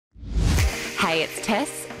Hey, it's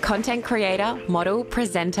Tess, content creator, model,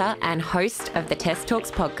 presenter, and host of the Tess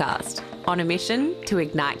Talks podcast, on a mission to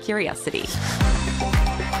ignite curiosity.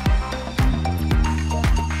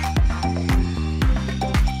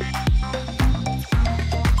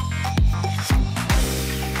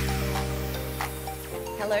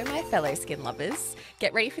 Hello, my fellow skin lovers.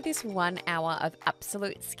 Get ready for this 1 hour of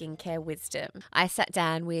absolute skincare wisdom. I sat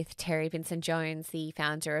down with Terri Jones, the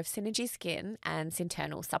founder of Synergie Skin and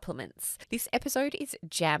Synternals supplements. This episode is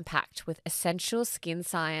jam-packed with essential skin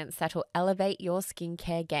science that will elevate your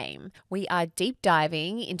skincare game. We are deep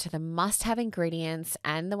diving into the must-have ingredients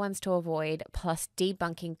and the ones to avoid, plus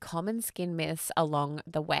debunking common skin myths along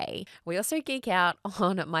the way. We also geek out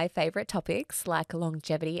on my favorite topics like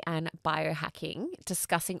longevity and biohacking,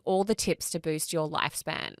 discussing all the tips to boost your lifespan,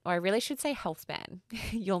 or I really should say health span.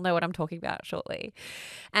 You'll know what I'm talking about shortly.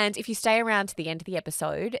 And if you stay around to the end of the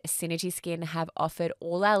episode, Synergie Skin have offered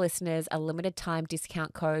all our listeners a limited time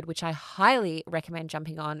discount code, which I highly recommend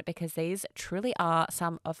jumping on because these truly are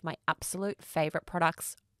some of my absolute favorite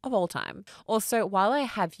products of all time. Also, while I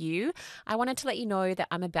have you, I wanted to let you know that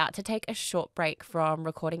I'm about to take a short break from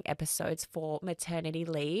recording episodes for maternity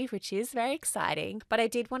leave, which is very exciting. But I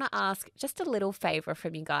did want to ask just a little favor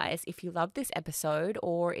from you guys. If you love this episode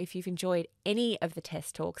or if you've enjoyed any of the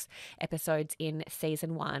Tess Talks episodes in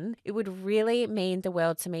season 1, it would really mean the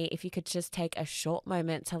world to me if you could just take a short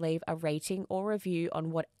moment to leave a rating or review on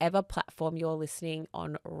whatever platform you're listening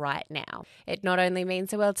on right now. It not only means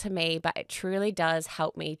the world to me, but it truly does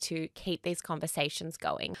help me to keep these conversations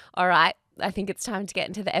going. All right, I think it's time to get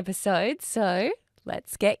into the episode, so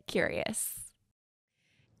let's get curious.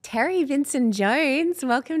 Terri Jones,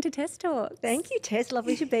 welcome to Tess Talks. Thank you, Tess.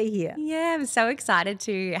 Lovely to be here. Yeah, I'm so excited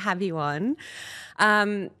to have you on.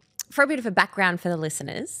 For a bit of a background for the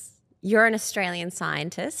listeners, you're an Australian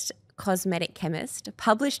scientist, cosmetic chemist,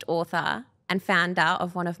 published author, and founder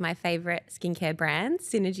of one of my favourite skincare brands,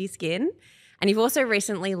 Synergie Skin. And you've also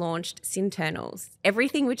recently launched Synternals,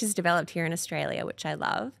 everything which is developed here in Australia, which I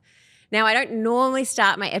love. Now, I don't normally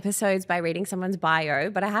start my episodes by reading someone's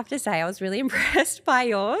bio, but I have to say I was really impressed by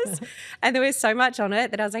yours. And there was so much on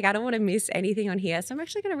it that I was like, I don't want to miss anything on here. So I'm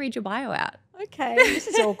actually going to read your bio out. Okay, this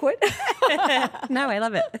is awkward. No, I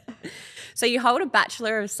love it. So you hold a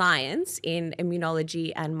Bachelor of Science in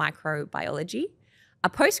Immunology and Microbiology, a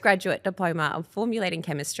postgraduate diploma of Formulating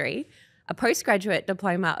Chemistry, a postgraduate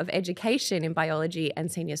diploma of Education in Biology and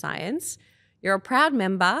Senior Science. You're a proud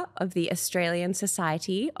member of the Australian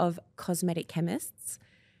Society of Cosmetic Chemists,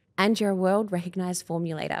 and you're a world-recognised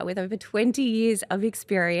formulator with over 20 years of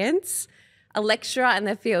experience, a lecturer in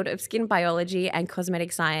the field of skin biology and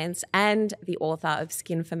cosmetic science, and the author of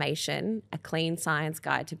Skinformation, a clean science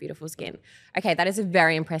guide to beautiful skin. Okay, that is a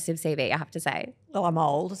very impressive CV, I have to say. Well, I'm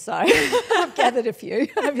old, so I've gathered a few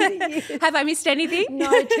over the years. Have I missed anything?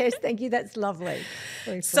 No, Tess, thank you. That's lovely.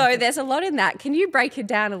 So there's a lot in that. Can you break it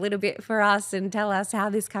down a little bit for us and tell us how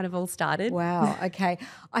this kind of all started? Wow, okay.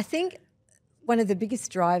 I think one of the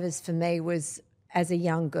biggest drivers for me was as a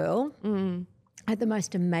young girl, I had the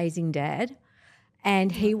most amazing dad,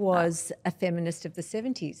 and he was a feminist of the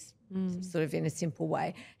 70s, sort of in a simple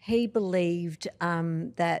way. He believed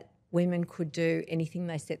that women could do anything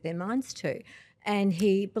they set their minds to, and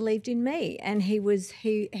he believed in me. And he was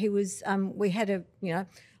we had a,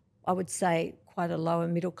 I would say quite a lower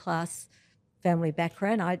middle class family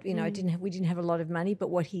background. We didn't have a lot of money, but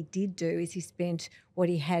what he did do is he spent what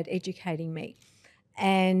he had educating me,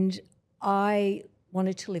 and I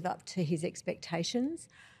wanted to live up to his expectations.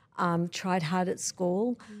 Tried hard at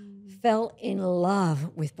school, fell in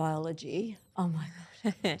love with biology. Oh my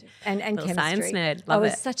God. And chemistry. Science nerd. Love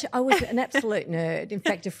it. I was an absolute nerd. In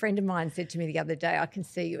fact, a friend of mine said to me the other day, I can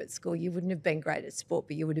see you at school. You wouldn't have been great at sport,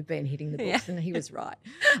 but you would have been hitting the books. Yeah. And he was right.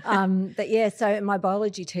 So my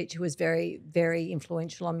biology teacher was very, very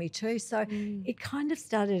influential on me too. So it kind of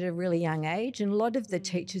started at a really young age. And a lot of the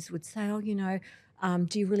teachers would say,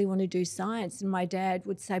 do you really want to do science? And my dad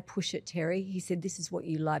would say, push it, Terri. He said, this is what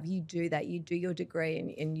you love. You do that. You do your degree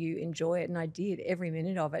and you enjoy it. And I did every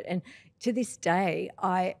minute of it. And to this day,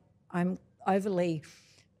 I'm overly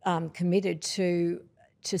committed to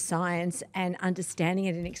science and understanding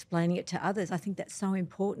it and explaining it to others. I think that's so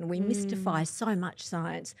important. We mystify so much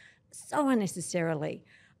science so unnecessarily.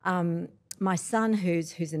 My son,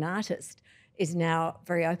 who's an artist, is now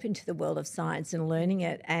very open to the world of science and learning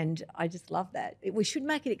it, and I just love that. We should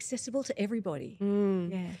make it accessible to everybody.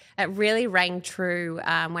 Yeah. It really rang true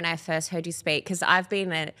when I first heard you speak, because I've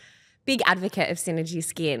been a big advocate of Synergie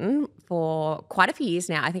Skin for quite a few years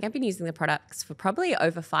now. I think I've been using the products for probably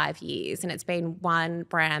over 5 years, and it's been one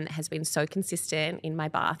brand that has been so consistent in my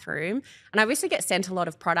bathroom. And I obviously get sent a lot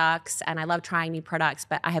of products and I love trying new products,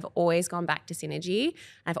 but I have always gone back to Synergie.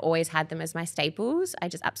 I've always had them as my staples. I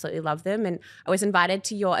just absolutely love them. And I was invited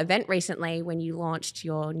to your event recently when you launched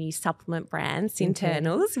your new supplement brand,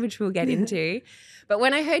 Synternals, which we'll get into. But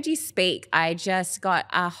when I heard you speak, I just got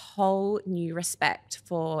a whole new respect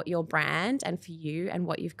for your brand and for you and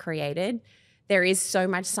what you've created. There is so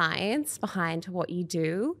much science behind what you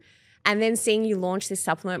do. And then seeing you launch this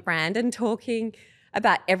supplement brand and talking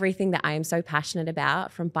about everything that I am so passionate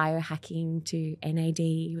about, from biohacking to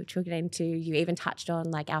NAD, which we'll get into. You even touched on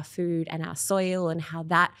like our food and our soil and how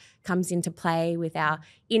that comes into play with our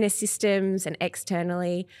inner systems and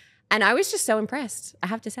externally. And I was just so impressed, I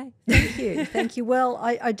have to say. Thank you. Thank you. Well,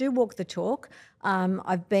 I do walk the talk.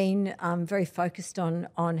 I've been very focused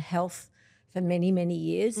on health for many, many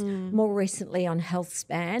years, more recently on health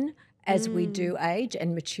span as we do age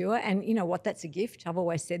and mature. And you know what? That's a gift. I've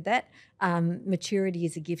always said that. Maturity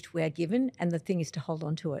is a gift we are given, and the thing is to hold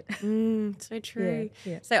on to it. So true.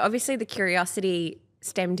 Yeah. So obviously the curiosity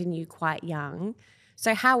stemmed in you quite young.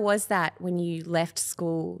 So how was that when you left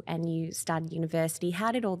school and you started university?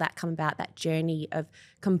 How did all that come about, that journey of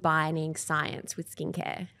combining science with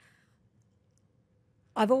skincare?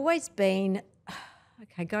 I've always been,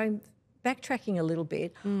 backtracking a little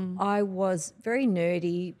bit, I was very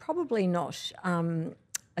nerdy, probably not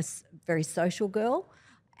very social girl,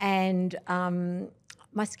 and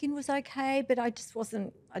my skin was okay, but I just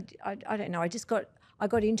wasn't, I don't know, I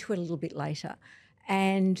got into it a little bit later.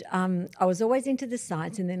 And I was always into the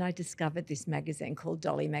science, and then I discovered this magazine called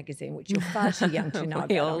Dolly Magazine, which you're far too young to know about.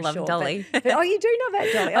 We all love sure. Dolly. But, oh, you do know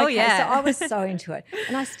about Dolly? Oh, okay, yeah. So I was so into it.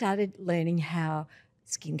 And I started learning how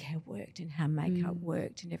skincare worked and how makeup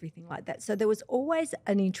worked and everything like that. So there was always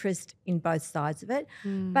an interest in both sides of it.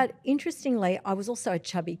 But interestingly, I was also a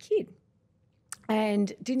chubby kid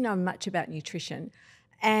and didn't know much about nutrition.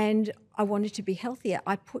 And I wanted to be healthier.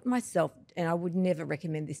 I put myself, and I would never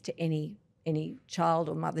recommend this to any child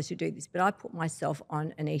or mothers who do this, but I put myself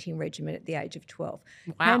on an eating regimen at the age of 12.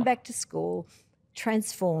 Wow. Came back to school,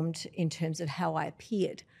 transformed in terms of how I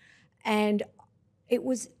appeared. And it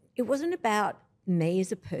wasn't about me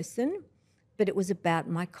as a person, but it was about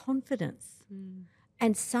my confidence.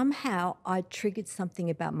 And somehow I triggered something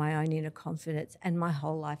about my own inner confidence, and my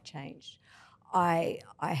whole life changed. I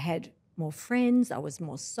had more friends, I was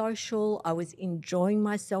more social, I was enjoying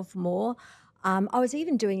myself more. I was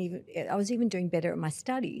even doing better at my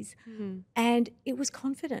studies, and it was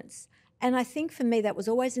confidence. And I think for me that was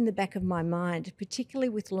always in the back of my mind, particularly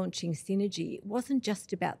with launching Synergie. It wasn't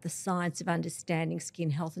just about the science of understanding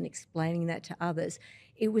skin health and explaining that to others.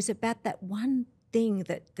 It was about that one thing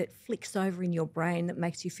that flicks over in your brain that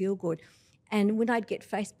makes you feel good. And when I'd get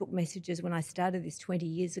Facebook messages when I started this 20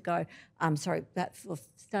 years ago,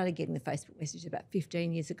 started getting the Facebook messages about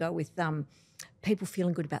 15 years ago with people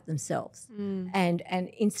feeling good about themselves, and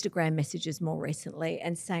Instagram messages more recently,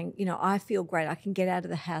 and saying, you know, I feel great. I can get out of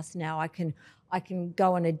the house now. I can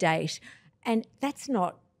go on a date, and that's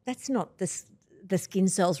not the skin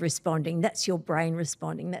cells responding. That's your brain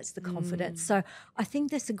responding. That's the confidence. So I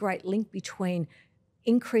think there's a great link between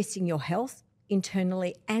increasing your health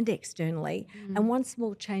internally and externally, and one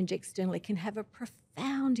small change externally can have a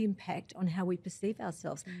profound impact on how we perceive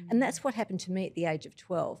ourselves. And that's what happened to me at the age of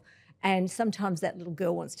 12. And sometimes that little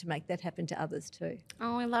girl wants to make that happen to others too.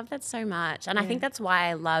 Oh, I love that so much. And I think that's why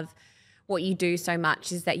I love what you do so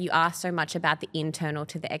much, is that you are so much about the internal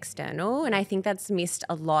to the external. And I think that's missed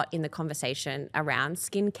a lot in the conversation around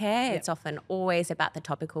skincare. It's often always about the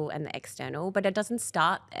topical and the external, but it doesn't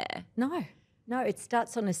start there. No, it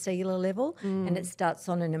starts on a cellular level and it starts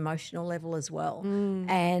on an emotional level as well.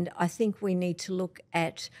 And I think we need to look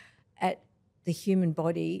at the human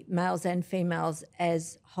body, males and females,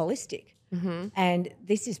 as holistic. And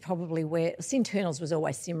this is probably where Synternals was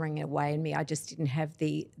always simmering away in me. I just didn't have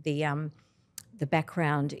the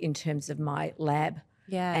background in terms of my lab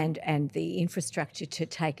and the infrastructure to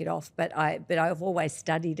take it off. But I've always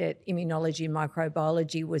studied it. Immunology and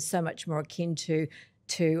microbiology was so much more akin to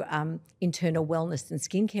internal wellness than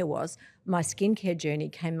skincare was. My skincare journey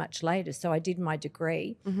came much later. So I did my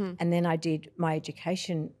degree and then I did my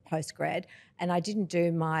education postgrad, and I didn't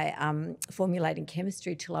do my formulating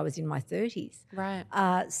chemistry till I was in my 30s. Right.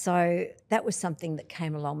 So that was something that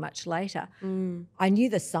came along much later. I knew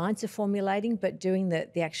the science of formulating, but doing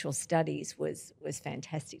the actual studies was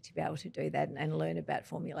fantastic to be able to do that and learn about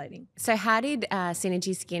formulating. So how did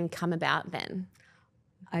Synergie Skin come about then?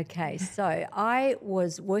 Okay, so I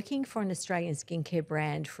was working for an Australian skincare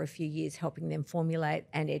brand for a few years, helping them formulate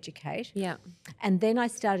and educate. Yeah. And then I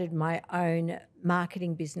started my own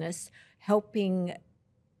marketing business, helping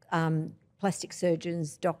plastic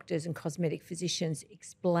surgeons, doctors, and cosmetic physicians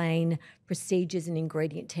explain procedures and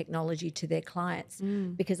ingredient technology to their clients,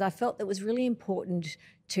 because I felt that it was really important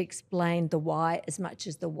to explain the why as much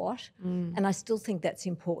as the what. And I still think that's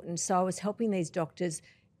important. So I was helping these doctors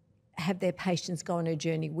have their patients go on a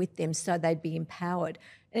journey with them so they'd be empowered.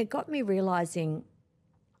 And it got me realising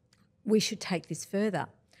we should take this further.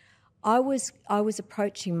 I was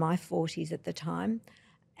approaching my 40s at the time,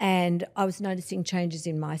 and I was noticing changes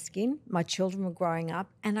in my skin. My children were growing up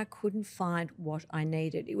and I couldn't find what I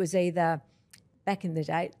needed. It was either, back in the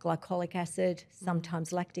day, glycolic acid,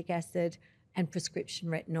 sometimes lactic acid, and prescription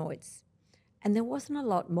retinoids. And there wasn't a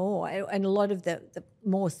lot more. And a lot of the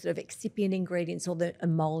more sort of excipient ingredients or the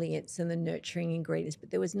emollients and the nurturing ingredients, but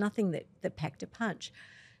there was nothing that packed a punch.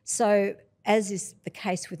 So as is the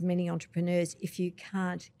case with many entrepreneurs, if you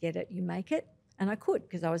can't get it, you make it. And I could,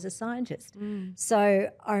 because I was a scientist. So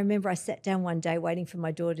I remember I sat down one day waiting for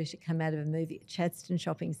my daughter to come out of a movie at Chadstone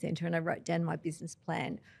Shopping Centre, and I wrote down my business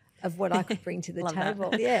plan of what I could bring to the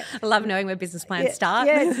table. Yeah, I love knowing where business plans start.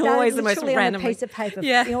 Yeah, it's always the most random on a piece of paper.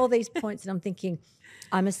 Yeah. All these points, and I'm thinking,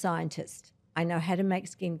 I'm a scientist. I know how to make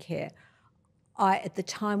skincare. I, at the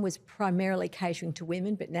time, was primarily catering to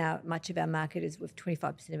women, but now much of our market is, with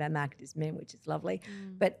 25% of our market is men, which is lovely.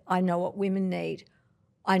 But I know what women need.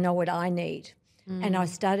 I know what I need. And I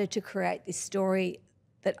started to create this story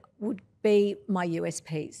that would be my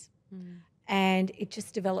USPs. And it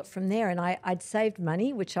just developed from there. And I'd saved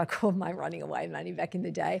money, which I called my running away money back in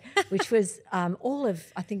the day, which was all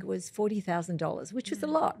of, I think it was $40,000, which was a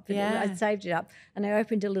lot. But I'd saved it up. And I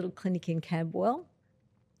opened a little clinic in Camberwell,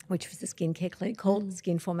 which was a skincare clinic called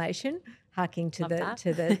Skin Formation, harking to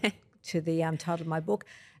the title of my book.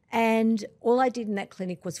 And all I did in that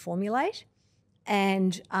clinic was formulate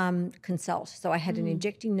and consult. So I had an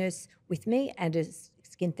injecting nurse with me and a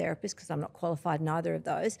skin therapist, because I'm not qualified in either of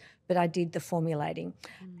those, but I did the formulating.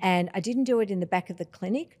 And I didn't do it in the back of the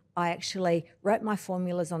clinic. I actually wrote my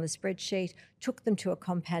formulas on a spreadsheet, took them to a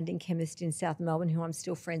compounding chemist in South Melbourne, who I'm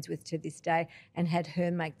still friends with to this day, and had her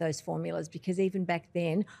make those formulas, because even back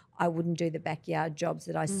then I wouldn't do the backyard jobs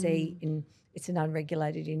that I see in, it's an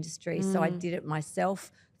unregulated industry. So I did it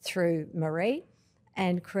myself through Marie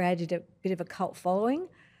and created a bit of a cult following.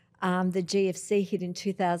 The GFC hit in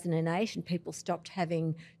 2008 and people stopped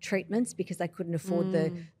having treatments because they couldn't afford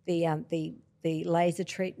the laser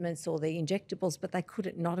treatments or the injectables, but they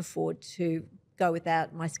couldn't not afford to go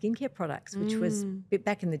without my skincare products, which was,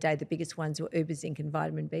 back in the day, the biggest ones were Uber Zinc and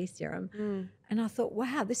vitamin B serum. And I thought,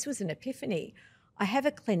 wow, this was an epiphany. I have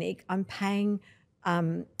a clinic. I'm paying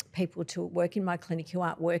people to work in my clinic who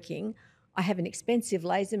aren't working. I have an expensive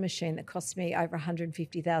laser machine that costs me over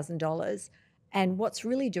 $150,000. And what's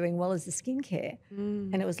really doing well is the skincare.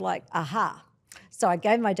 And it was like, aha. So I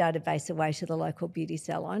gave my database away to the local beauty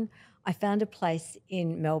salon. I found a place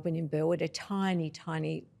in Melbourne, in Burwood, a tiny,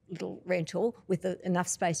 tiny little rental with enough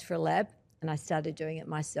space for a lab, and I started doing it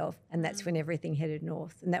myself. And that's when everything headed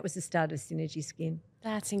north. And that was the start of Synergie Skin.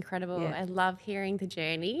 That's incredible. Yeah. I love hearing the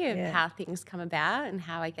journey of how things come about and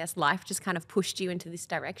how, I guess, life just kind of pushed you into this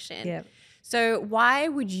direction. Yeah. So why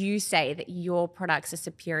would you say that your products are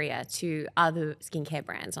superior to other skincare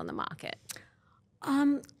brands on the market?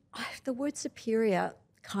 The word superior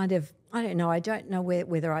kind of, I don't know. I don't know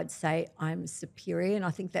whether I'd say I'm superior. And I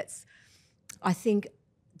think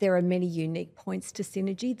there are many unique points to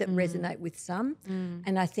Synergie that resonate with some.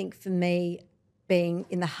 And I think for me, being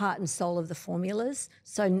in the heart and soul of the formulas,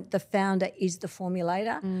 so the founder is the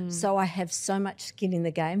formulator. So I have so much skin in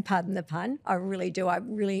the game, pardon the pun. I really do. I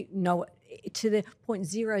really know it to the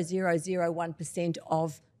 0.0001%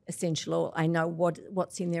 of essential oil. I know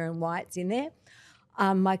what's in there and why it's in there.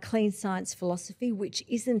 My clean science philosophy, which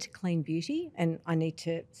isn't clean beauty, and I need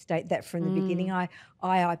to state that from the beginning. I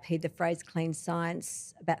IP'd the phrase clean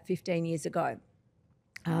science about 15 years ago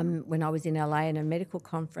when I was in LA in a medical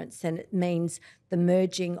conference, and it means the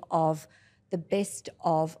merging of the best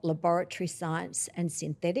of laboratory science and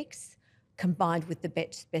synthetics combined with the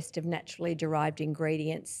best of naturally derived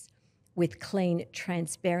ingredients with clean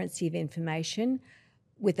transparency of information,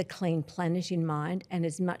 with a clean planet in mind, and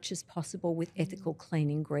as much as possible with ethical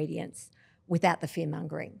clean ingredients. without the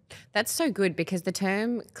fear-mongering. That's so good because the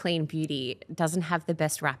term clean beauty doesn't have the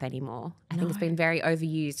best rap anymore. I think it's been very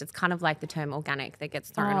overused. It's kind of like the term organic that gets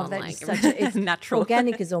thrown on like it's natural.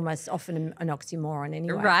 Organic is almost often an oxymoron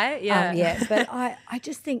anyway. Right, yeah. But I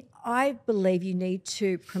just think, I believe you need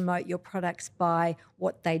to promote your products by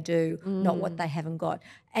what they do, not what they haven't got.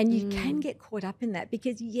 And you can get caught up in that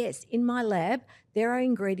because, yes, in my lab, there are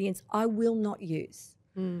ingredients I will not use,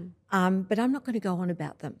 but I'm not going to go on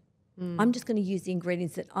about them. I'm just going to use the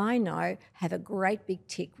ingredients that I know have a great big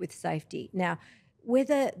tick with safety. Now,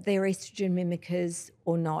 whether they're estrogen mimickers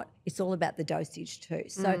or not, it's all about the dosage too.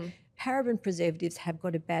 So paraben preservatives have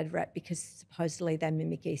got a bad rap because supposedly they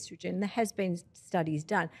mimic estrogen. There has been studies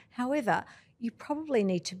done. However, you probably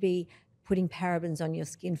need to be putting parabens on your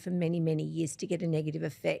skin for many, many years to get a negative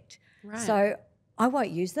effect. Right. So I won't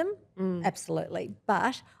use them, absolutely,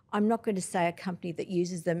 but I'm not going to say a company that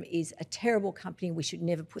uses them is a terrible company. We should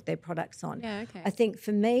never put their products on. Yeah, okay. I think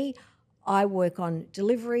for me, I work on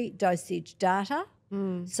delivery, dosage, data.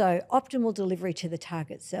 So optimal delivery to the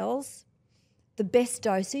target cells. The best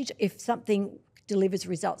dosage, if something delivers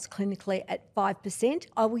results clinically at 5%,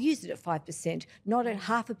 I will use it at 5%, not at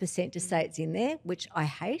 0.5% to say it's in there, which I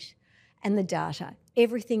hate. And the data.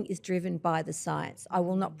 Everything is driven by the science. I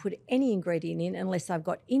will not put any ingredient in unless I've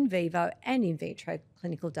got in vivo and in vitro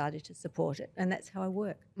clinical data to support it. And that's how I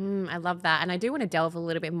work. I love that. And I do want to delve a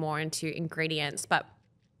little bit more into ingredients, but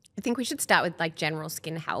I think we should start with like general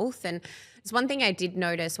skin health. And it's one thing I did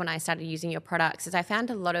notice when I started using your products is I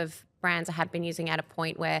found a lot of brands I had been using at a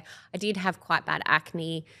point where I did have quite bad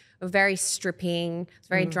acne, very stripping, it's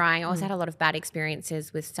very drying. I also had a lot of bad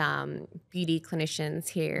experiences with some beauty clinicians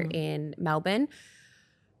here in Melbourne.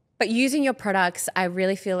 But using your products, I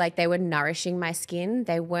really feel like they were nourishing my skin.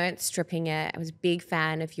 They weren't stripping it. I was a big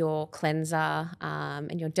fan of your cleanser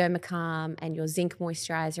and your Dermacalm and your zinc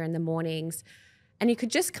moisturizer in the mornings. And you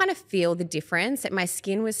could just kind of feel the difference that my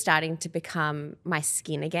skin was starting to become my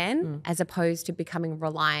skin again, as opposed to becoming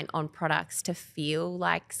reliant on products to feel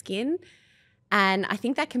like skin. And I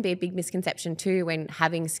think that can be a big misconception too when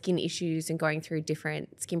having skin issues and going through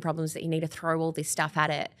different skin problems that you need to throw all this stuff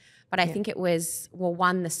at it. But I think it was, well,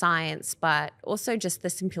 one, the science, but also just the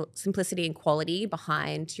simplicity and quality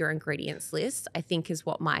behind your ingredients list, I think is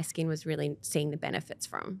what my skin was really seeing the benefits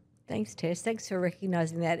from. Thanks, Tess. Thanks for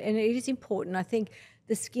recognising that. And it is important. I think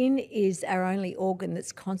the skin is our only organ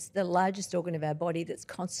that's the largest organ of our body that's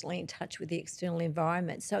constantly in touch with the external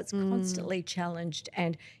environment. So it's constantly challenged,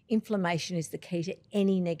 and inflammation is the key to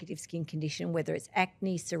any negative skin condition, whether it's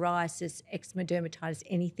acne, psoriasis, eczema, dermatitis,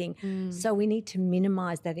 anything. So we need to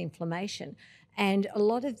minimise that inflammation. And a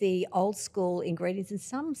lot of the old school ingredients, and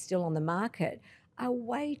some still on the market, are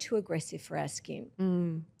way too aggressive for our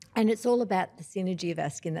skin. And it's all about the synergy of our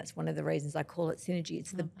skin. That's one of the reasons I call it synergy.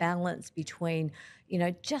 It's the balance between,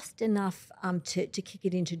 just enough to kick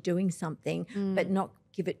it into doing something, but not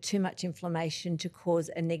give it too much inflammation to cause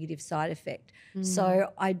a negative side effect.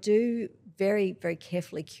 So I do very, very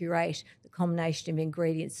carefully curate the combination of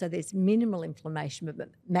ingredients so there's minimal inflammation but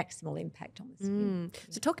maximal impact on the skin.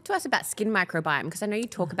 So talk to us about skin microbiome, because I know you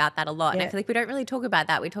talk about that a lot. And I feel like we don't really talk about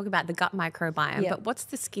that. We talk about the gut microbiome, but what's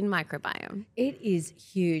the skin microbiome? It is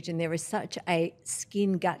huge, and there is such a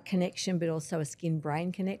skin-gut connection but also a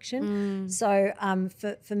skin-brain connection. So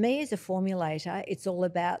for me as a formulator, it's all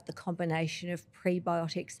about the combination of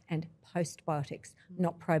prebiotics and postbiotics,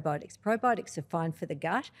 not probiotics. Probiotics are fine for the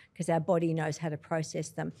gut because our body knows how to process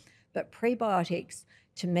them. But prebiotics,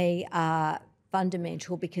 to me, are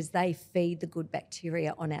fundamental because they feed the good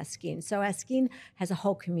bacteria on our skin. So our skin has a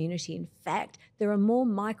whole community. In fact, there are more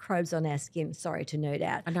microbes on our skin, sorry to nerd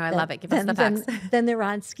out. I know, I love it. Give us the facts. Than there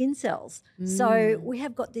are skin cells. So we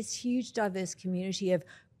have got this huge diverse community of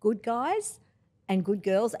good guys and good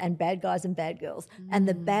girls and bad guys and bad girls. And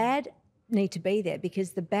the bad need to be there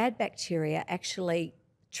because the bad bacteria actually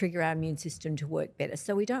trigger our immune system to work better.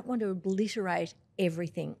 So we don't want to obliterate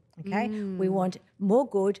everything, okay? We want more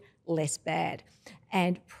good, less bad.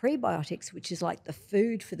 And prebiotics, which is like the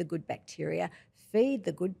food for the good bacteria, feed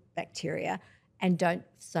the good bacteria and don't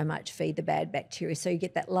so much feed the bad bacteria. So you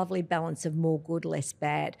get that lovely balance of more good, less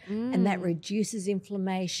bad. And that reduces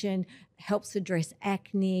inflammation, helps address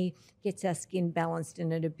acne, gets our skin balanced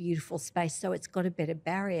and in a beautiful space. So it's got a better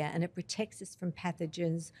barrier and it protects us from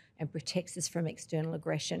pathogens and protects us from external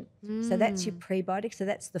aggression. So that's your prebiotic. So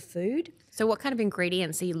that's the food. So what kind of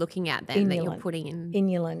ingredients are you looking at then that you're putting in?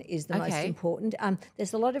 Inulin is the most important.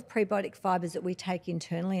 There's a lot of prebiotic fibres that we take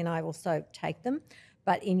internally, and I also take them.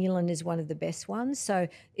 but inulin is one of the best ones. So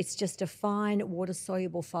it's just a fine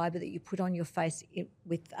water-soluble fibre that you put on your face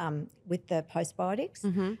with the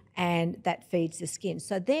postbiotics, and that feeds the skin.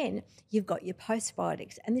 So then you've got your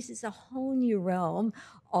postbiotics, and this is a whole new realm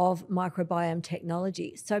of microbiome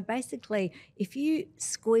technology. So basically, if you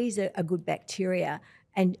squeeze a good bacteria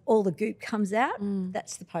and all the goop comes out,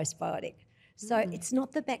 that's the postbiotic. So it's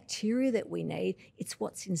not the bacteria that we need, it's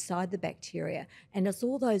what's inside the bacteria. And it's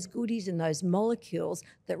all those goodies and those molecules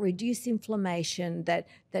that reduce inflammation, that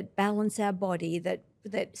balance our body,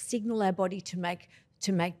 that signal our body to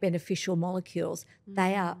make beneficial molecules.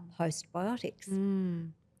 They are postbiotics.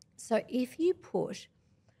 So if you put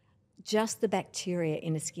just the bacteria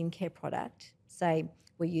in a skincare product, say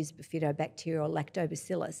we use bifidobacteria or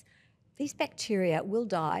lactobacillus, these bacteria will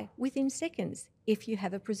die within seconds if you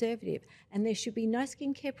have a preservative. And there should be no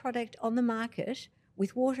skincare product on the market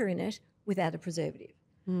with water in it without a preservative.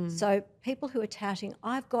 So people who are touting,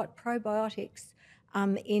 I've got probiotics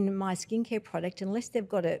in my skincare product, unless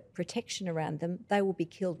they've got a protection around them, they will be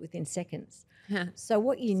killed within seconds. So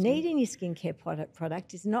what you need in your skincare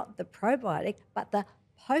product is not the probiotic, but the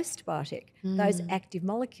postbiotic, those active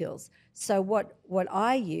molecules. So what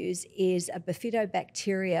I use is a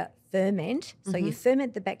bifidobacteria ferment. So you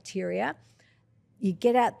ferment the bacteria, you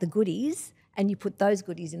get out the goodies, and you put those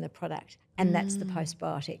goodies in the product, and that's the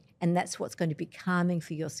postbiotic, and that's what's going to be calming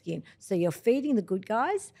for your skin. So you're feeding the good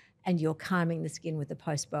guys and you're calming the skin with the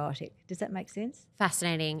postbiotic. Does that make sense?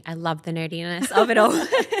 Fascinating. I love the nerdiness of it all.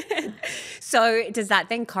 So does that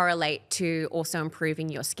then correlate to also improving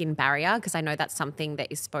your skin barrier? Because I know that's something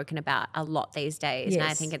that is spoken about a lot these days. Yes. And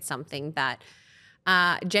I think it's something that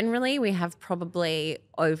generally we have probably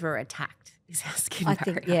over-attacked is our skin barrier. I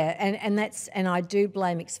think, yeah, and I do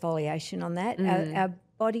blame exfoliation on that. Our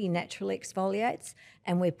body naturally exfoliates,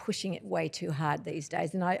 and we're pushing it way too hard these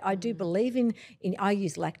days. And I do believe in I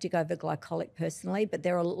use lactic over glycolic personally, but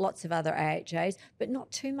there are lots of other AHAs, but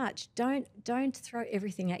not too much. Don't throw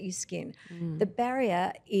everything at your skin. The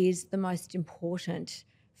barrier is the most important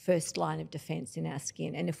first line of defence in our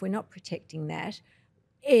skin, and if we're not protecting that,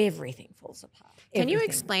 everything falls apart. Can you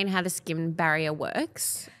explain how the skin barrier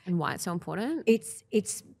works and why it's so important?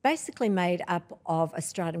 It's basically made up of a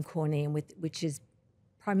stratum corneum, which is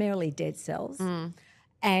primarily dead cells.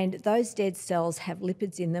 And those dead cells have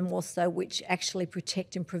lipids in them also, which actually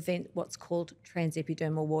protect and prevent what's called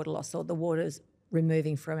transepidermal water loss, or the water's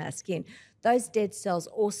removing from our skin. Those dead cells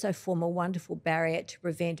also form a wonderful barrier to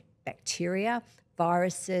prevent bacteria,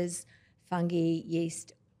 viruses, fungi,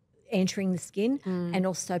 yeast entering the skin, and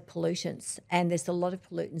also pollutants. And there's a lot of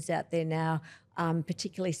pollutants out there now,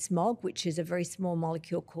 particularly smog, which is a very small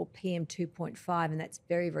molecule called PM2.5, and that's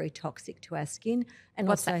very, very toxic to our skin. And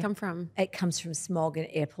What's also, that come from? It comes from smog and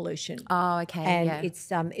air pollution. Oh, okay. And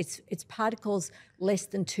it's particles less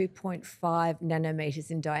than 2.5 nanometers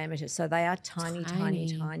in diameter. So they are tiny,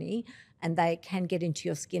 and they can get into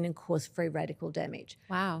your skin and cause free radical damage.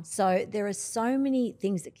 Wow. So there are so many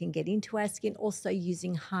things that can get into our skin, also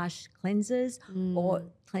using harsh cleansers or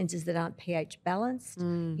cleansers that aren't pH balanced,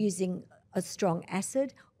 using a strong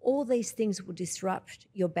acid. All these things will disrupt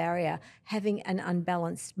your barrier. Having an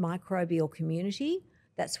unbalanced microbial community,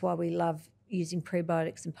 that's why we love using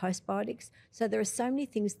prebiotics and postbiotics. So there are so many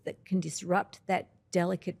things that can disrupt that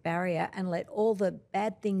delicate barrier and let all the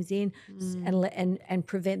bad things in and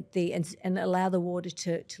prevent and allow the water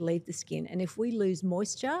to leave the skin. And if we lose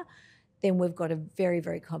moisture, then we've got a very,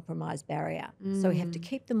 very compromised barrier. So we have to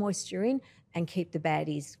keep the moisture in and keep the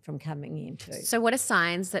baddies from coming in too. So what are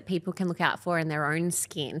signs that people can look out for in their own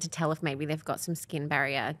skin to tell if maybe they've got some skin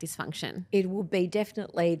barrier dysfunction? It will be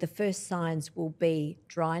definitely, the first signs will be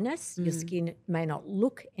dryness. Your skin may not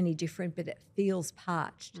look any different, but it feels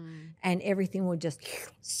parched, and everything will just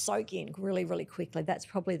soak in really, really quickly. That's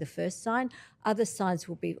probably the first sign. Other signs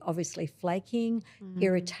will be obviously flaking,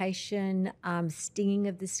 irritation, stinging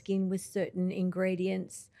of the skin with certain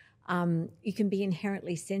ingredients. You can be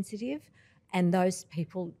inherently sensitive, and those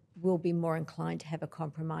people will be more inclined to have a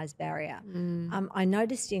compromised barrier. I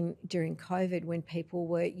noticed during COVID when people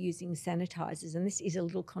were using sanitizers, and this is a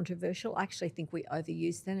little controversial, I actually think we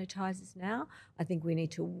overuse sanitizers now. I think we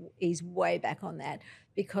need to ease way back on that,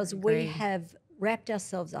 because we have wrapped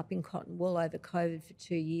ourselves up in cotton wool over COVID for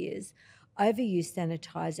 2 years, overused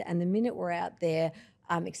sanitizer, and the minute we're out there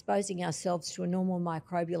exposing ourselves to a normal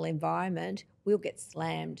microbial environment, we'll get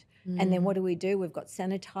slammed. And then what do? We've got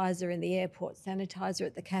sanitizer in the airport, sanitizer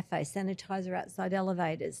at the cafe, sanitizer outside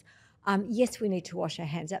elevators. Yes, we need to wash our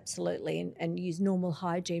hands, absolutely, and use normal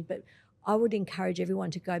hygiene, but I would encourage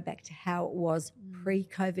everyone to go back to how it was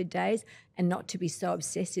pre-COVID days and not to be so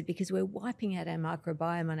obsessive, because we're wiping out our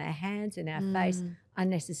microbiome on our hands and our face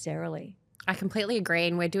unnecessarily. I completely agree.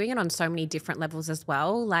 And we're doing it on so many different levels as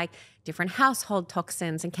well, like different household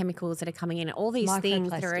toxins and chemicals that are coming in, and all these things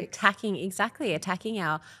that are attacking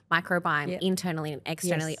our microbiome internally and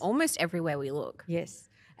externally, almost everywhere we look. Yes.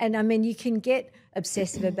 And I mean, you can get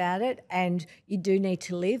obsessive about it, and you do need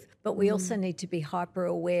to live, but we also need to be hyper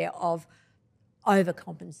aware of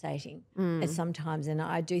overcompensating at sometimes. And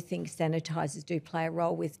I do think sanitizers do play a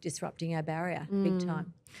role with disrupting our barrier big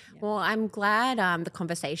time. Yeah. Well, I'm glad the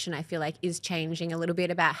conversation, I feel like, is changing a little bit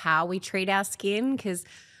about how we treat our skin, because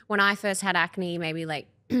when I first had acne maybe like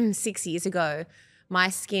 6 years ago, my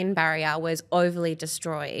skin barrier was overly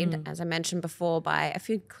destroyed, as I mentioned before, by a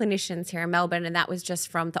few clinicians here in Melbourne, and that was just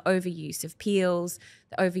from the overuse of peels,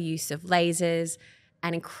 the overuse of lasers,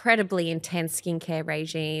 an incredibly intense skincare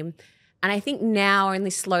regime. And I think now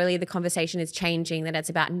only slowly the conversation is changing, that it's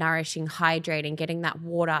about nourishing, hydrating, getting that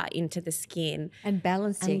water into the skin. And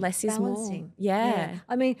balancing. And less is more. Yeah.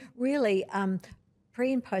 I mean, really,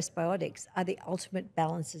 pre and postbiotics are the ultimate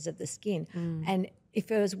balances of the skin. And if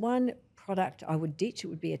there was one product I would ditch, it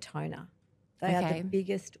would be a toner. They are the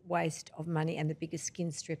biggest waste of money and the biggest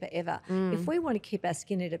skin stripper ever. If we want to keep our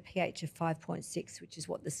skin at a pH of 5.6, which is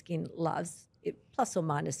what the skin loves, plus or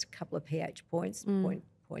minus a couple of pH points,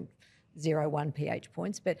 0.01 pH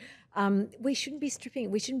points, but we shouldn't be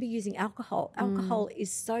stripping. We shouldn't be using alcohol. Alcohol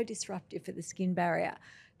is so disruptive for the skin barrier.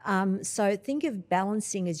 So think of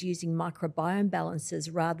balancing as using microbiome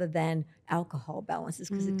balances rather than alcohol balances,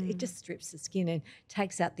 because it just strips the skin and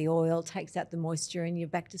takes out the oil, takes out the moisture, and you're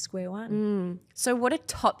back to square one. So what are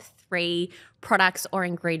top 3 products or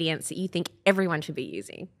ingredients that you think everyone should be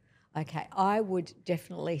using? Okay, I would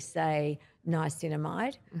definitely say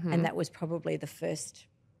niacinamide, and that was probably the first,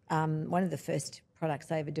 one of the first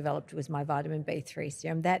products I ever developed was my vitamin B3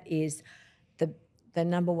 serum. That is the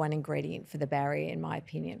number one ingredient for the barrier, in my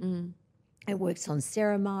opinion. It works on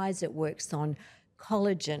ceramides, it works on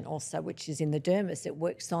collagen also, which is in the dermis. It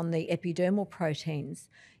works on the epidermal proteins.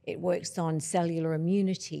 It works on cellular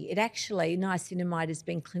immunity. It actually, niacinamide has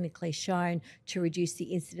been clinically shown to reduce the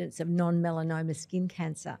incidence of non-melanoma skin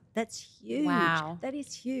cancer. That's huge. Wow. That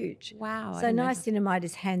is huge. Wow. So niacinamide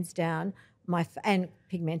is hands down and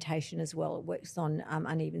pigmentation as well. It works on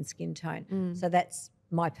uneven skin tone. So that's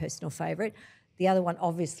my personal favourite. The other one,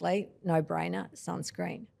 obviously, no-brainer,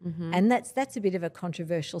 sunscreen. And that's a bit of a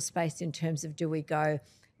controversial space in terms of, do we go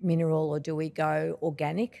mineral or do we go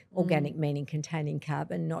organic? Organic meaning containing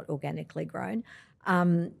carbon, not organically grown.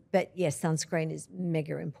 But yes, sunscreen is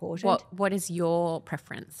mega important. What is your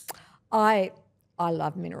preference? I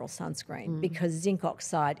love mineral sunscreen because zinc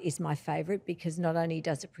oxide is my favourite, because not only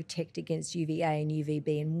does it protect against UVA and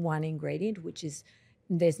UVB in one ingredient, which is,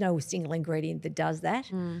 there's no single ingredient that does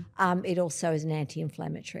that. It also is an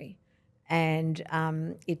anti-inflammatory, and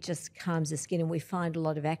it just calms the skin. And we find a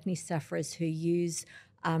lot of acne sufferers who use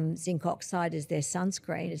zinc oxide as their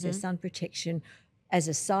sunscreen, as their sun protection, as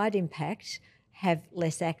a side impact, have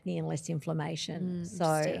less acne and less inflammation.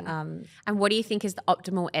 And what do you think is the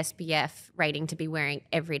optimal SPF rating to be wearing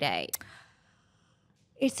every day?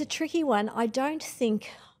 It's a tricky one. I don't think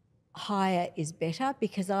higher is better,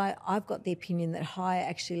 because I've got the opinion that higher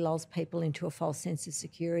actually lulls people into a false sense of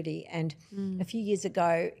security. And a few years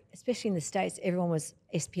ago, especially in the States, everyone was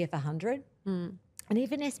SPF 100 and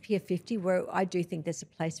even SPF 50, where I do think there's a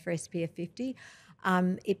place for SPF 50.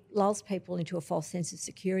 It lulls people into a false sense of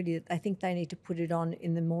security that they think they need to put it on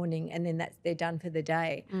in the morning and then they're done for the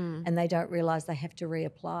day, and they don't realise they have to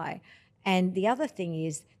reapply. And the other thing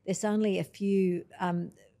is, there's only a few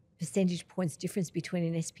percentage points difference between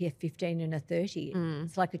an SPF 15 and a 30.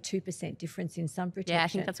 It's like a 2% difference in sun protection. Yeah, I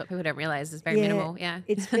think that's what people don't realise is very minimal. Yeah,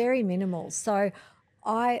 it's very minimal. So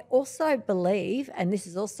I also believe, and this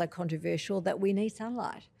is also controversial, that we need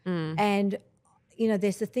sunlight. And you know,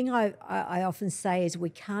 there's the thing I often say is,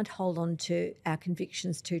 we can't hold on to our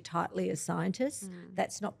convictions too tightly as scientists.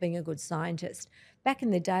 That's not being a good scientist. Back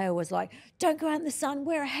in the day, I was like, don't go out in the sun,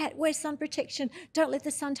 wear a hat, wear sun protection, don't let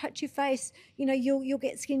the sun touch your face, you know, you'll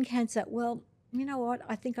get skin cancer. Well, you know what?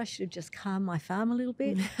 I think I should have just calmed my farm a little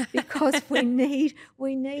bit, because we need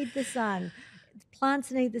the sun.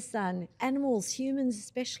 Plants need the sun, animals, humans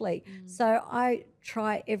especially. So I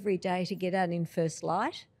try every day to get out in first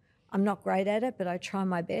light. I'm not great at it, but I try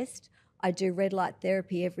my best. I do red light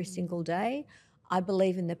therapy every single day. I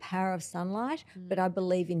believe in the power of sunlight, but I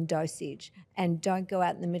believe in dosage. And don't go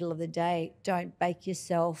out in the middle of the day. Don't bake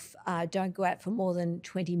yourself. Don't go out for more than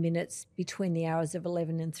 20 minutes between the hours of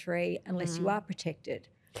 11 and 3 unless you are protected.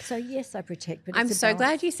 So yes, I protect, but I'm it's a so balance.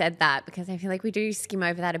 glad you said that, because I feel like we do skim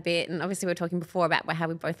over that a bit. And obviously we were talking before about how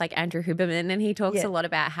we both like Andrew Huberman, and he talks Yeah. a lot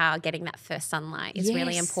about how getting that first sunlight is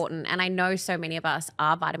really Yes. important. And I know so many of us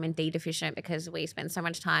are vitamin D deficient because we spend so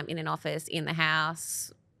much time in an office, in the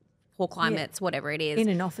house, poor climates, whatever it is. In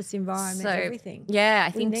an office environment, everything. Yeah,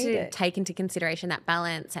 I We think need to it. take into consideration that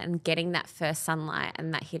balance and getting that first sunlight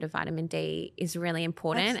and that hit of vitamin D is really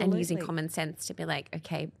important. And using Absolutely. common sense to be like,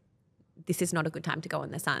 okay, this is not a good time to go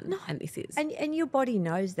in the sun, and this is. And your body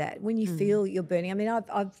knows that when you feel you're burning. I mean,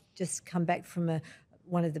 I've just come back from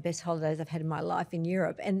one of the best holidays I've had in my life in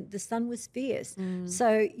Europe, and the sun was fierce.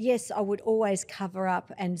 So yes, I would always cover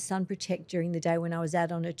up and sun protect during the day when I was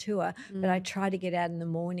out on a tour, but I try to get out in the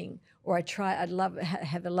morning, or I'd love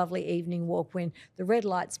have a lovely evening walk when the red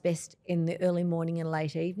light's best in the early morning and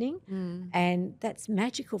late evening, and that's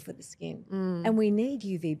magical for the skin. And we need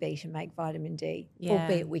UVB to make vitamin D,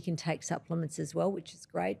 albeit we can take supplements as well, which is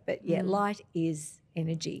great. But light is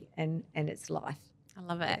energy and it's life. I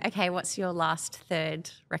love it. Okay, what's your last third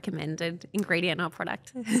recommended ingredient or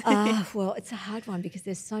product? Well, it's a hard one because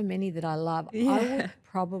there's so many that I love. I would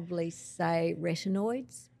probably say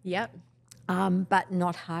retinoids. Yep. But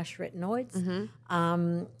not harsh retinoids.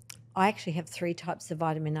 I actually have 3 types of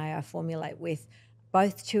vitamin A I formulate with,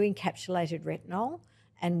 both 2 encapsulated retinol,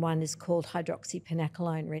 and one is called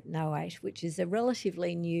hydroxypinacolone retinoate, which is a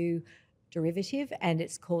relatively new derivative, and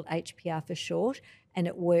it's called HPR for short, and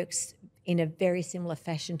it works in a very similar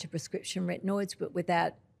fashion to prescription retinoids, but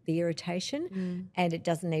without the irritation, and it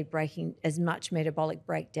doesn't need breaking as much metabolic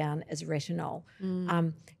breakdown as retinol.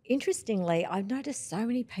 Interestingly, I've noticed so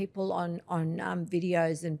many people on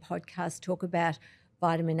videos and podcasts talk about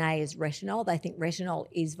vitamin A as retinol. They think retinol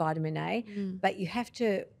is vitamin A, but you have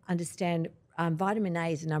to understand vitamin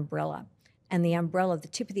A is an umbrella, and the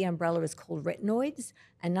tip of the umbrella is called retinoids,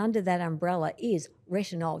 and under that umbrella is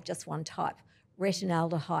retinol, just one type.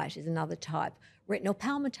 Retinaldehyde is another type. Retinol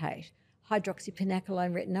palmitate,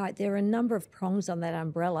 hydroxypinacolone retinoate. There are a number of prongs on that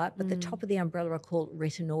umbrella, but the top of the umbrella are called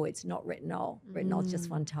retinoids, not retinol. Retinol is just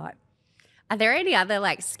one type. Are there any other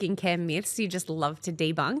like skincare myths you just love to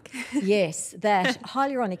debunk? Yes, that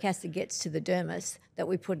hyaluronic acid gets to the dermis,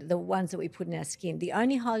 the ones that we put in our skin. The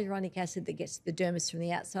only hyaluronic acid that gets to the dermis from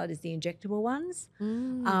the outside is the injectable ones,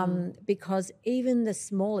 because even the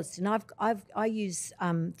smallest, and I use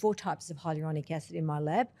 4 types of hyaluronic acid in my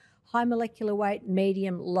lab: high molecular weight,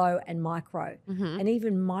 medium, low, and micro. And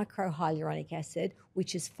even micro hyaluronic acid,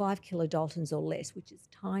 which is 5 kilodaltons or less, which is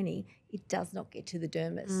tiny, it does not get to the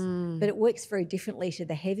dermis. But it works very differently to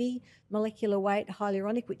the heavy molecular weight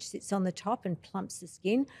hyaluronic, which sits on the top and plumps the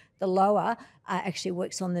skin. The lower actually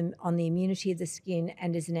works on the immunity of the skin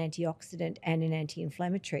and is an antioxidant and an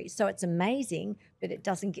anti-inflammatory. So it's amazing, but it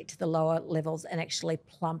doesn't get to the lower levels and actually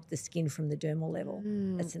plump the skin from the dermal level.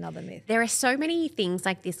 That's another myth. There are so many things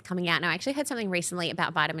like this coming out. Now, I actually heard something recently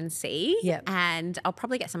about vitamin C, and I'll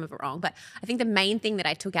probably get some of it wrong, but I think the main thing that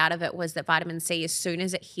I took out of it was that vitamin C, as soon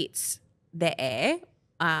as it hits the air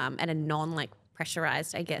and a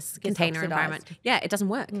pressurized, I guess, container environment, it doesn't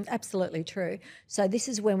work. Absolutely true. So this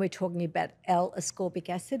is when we're talking about L-ascorbic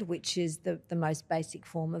acid, which is the most basic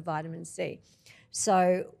form of vitamin C.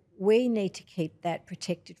 So we need to keep that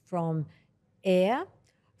protected from air,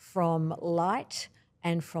 from light,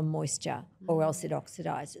 and from moisture, or else it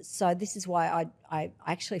oxidizes. So this is why I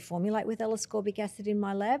actually formulate with L-ascorbic acid in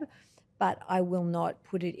my lab, but I will not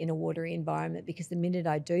put it in a watery environment, because the minute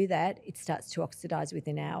I do that, it starts to oxidize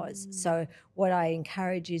within hours. So what I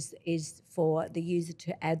encourage is for the user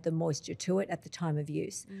to add the moisture to it at the time of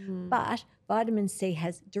use. But vitamin C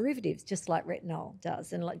has derivatives, just like retinol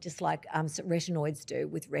does, and just like retinoids do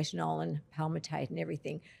with retinol and palmitate and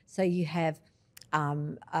everything. So you have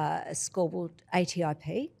ascorbyl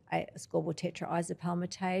ATIP, ascorbyl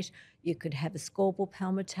tetraisopalmitate. You could have ascorbyl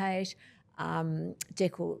palmitate.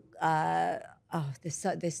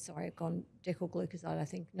 Decylglucoside, I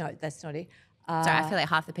think. No, that's not it. Sorry, I feel like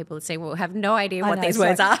half the people listening will have no idea what these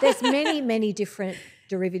words are. There's many different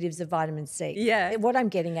derivatives of vitamin C. Yeah. What I'm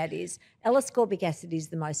getting at is L-ascorbic acid is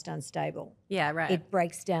the most unstable. Yeah, right. It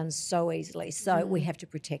breaks down so easily, so we have to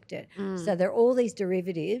protect it. So there are all these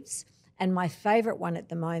derivatives, and my favourite one at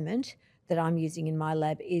the moment that I'm using in my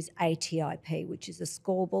lab is ATIP, which is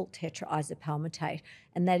ascorbyl tetraisopalmitate,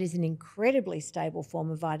 and that is an incredibly stable form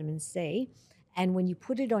of vitamin C. And when you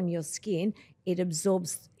put it on your skin, it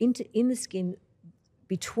absorbs in the skin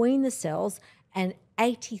between the cells, and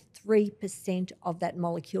 83% of that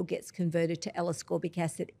molecule gets converted to L-ascorbic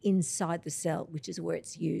acid inside the cell, which is where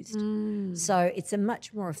it's used. So it's a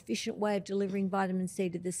much more efficient way of delivering vitamin C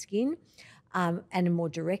to the skin, and a more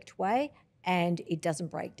direct way. and it doesn't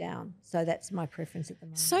break down. So that's my preference at the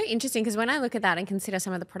moment. So interesting, because when I look at that and consider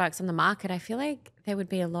some of the products on the market, I feel like there would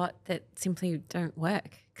be a lot that simply don't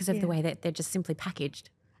work because of the way that they're just simply packaged.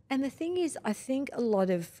 And the thing is, I think a lot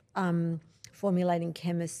of formulating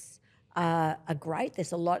chemists are great.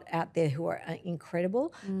 There's a lot out there who are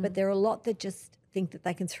incredible, but there are a lot that just think that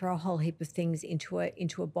they can throw a whole heap of things into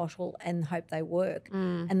a bottle and hope they work.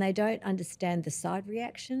 And they don't understand the side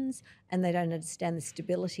reactions and they don't understand the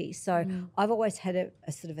stability. So I've always had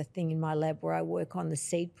a sort of a thing in my lab where I work on the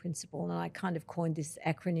SEED principle, and I kind of coined this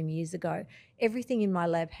acronym years ago. Everything in my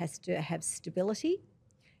lab has to have stability,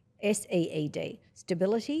 SEED,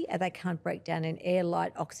 stability, and they can't break down in air,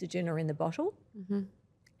 light, oxygen or in the bottle.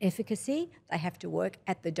 Efficacy, they have to work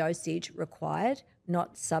at the dosage required,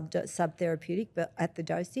 not sub-therapeutic, but at the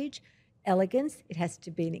dosage. Elegance, it has to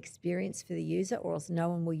be an experience for the user or else no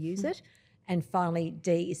one will use it. And finally,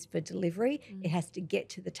 D is for delivery. It has to get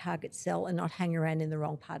to the target cell and not hang around in the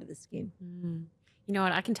wrong part of the skin. You know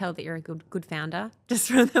what? I can tell that you're a good founder just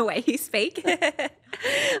from the way you speak.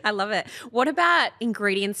 I love it. What about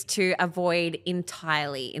ingredients to avoid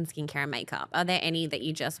entirely in skincare and makeup? Are there any that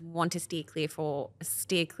you just want to steer clear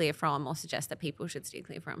from, or suggest that people should steer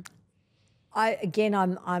clear from?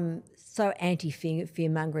 I'm so anti fear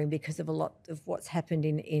mongering because of a lot of what's happened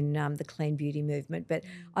in the clean beauty movement. But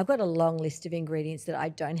I've got a long list of ingredients that I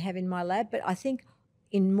don't have in my lab. But I think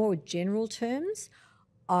in more general terms,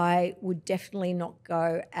 I would definitely not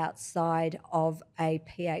go outside of a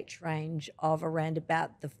pH range of around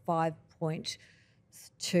about the 5.2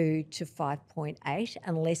 to 5.8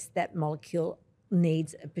 unless that molecule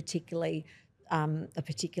needs a particular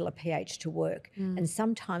pH to work. And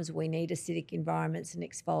sometimes we need acidic environments and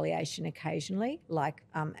exfoliation occasionally, like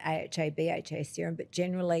AHA, BHA serum, but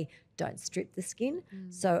generally don't strip the skin.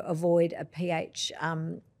 So avoid a pH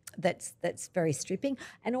that's very stripping.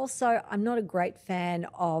 And also I'm not a great fan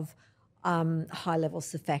of high-level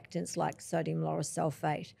surfactants like sodium lauryl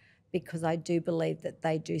sulfate, because I do believe that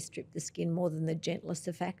they do strip the skin more than the gentler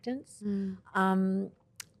surfactants.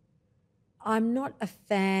 I'm not a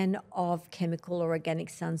fan of chemical or organic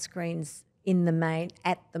sunscreens in the main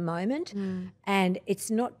at the moment. And it's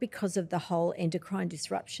not because of the whole endocrine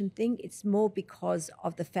disruption thing. It's more because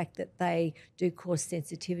of the fact that they do cause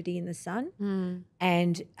sensitivity in the sun.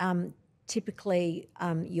 And typically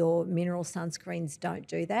your mineral sunscreens don't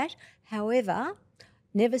do that. However,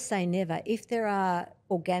 never say never. If there are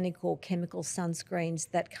organic or chemical sunscreens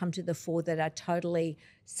that come to the fore that are totally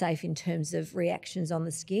safe in terms of reactions on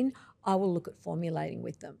the skin, I will look at formulating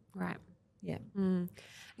with them. Right. Yeah.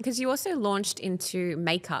 Because you also launched into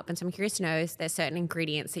makeup, and so I'm curious to know, is there certain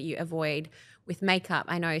ingredients that you avoid with makeup?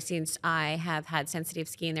 I know since I have had sensitive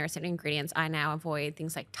skin, there are certain ingredients I now avoid,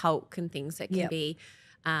 things like talc and things that can be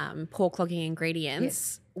pore clogging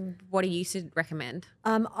ingredients. What do you recommend?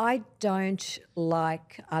 I don't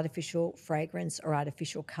like artificial fragrance or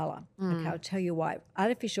artificial colour. Okay, I'll tell you why.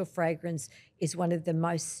 Artificial fragrance is one of the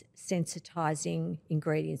most sensitizing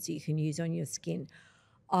ingredients that you can use on your skin.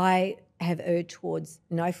 I have erred towards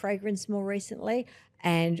no fragrance more recently,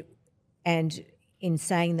 and in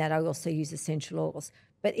saying that, I also use essential oils.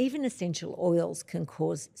 But even essential oils can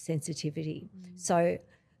cause sensitivity. So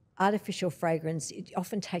artificial fragrance, it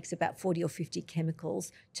often takes about 40 or 50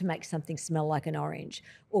 chemicals to make something smell like an orange,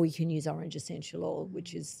 or you can use orange essential oil,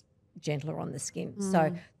 which is gentler on the skin.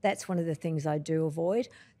 So that's one of the things I do avoid.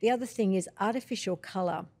 The other thing is artificial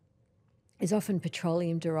colour is often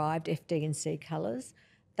petroleum-derived FD and C colours.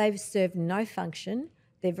 They've served no function.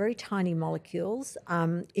 They're very tiny molecules.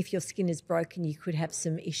 If your skin is broken, you could have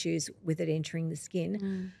some issues with it entering the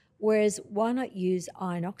skin. Whereas why not use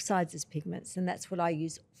iron oxides as pigments? And that's what I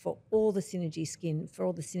use for all the Synergie Skin, for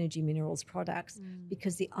all the Synergie Minerals products,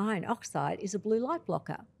 because the iron oxide is a blue light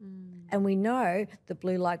blocker. And we know that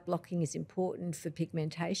blue light blocking is important for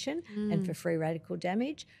pigmentation and for free radical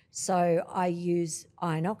damage. So I use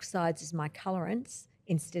iron oxides as my colorants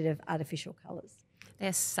instead of artificial colours.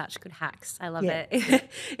 They're such good hacks. I love it.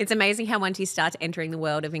 It's amazing how once you start entering the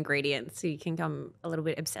world of ingredients, you can become a little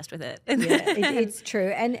bit obsessed with it. It's true.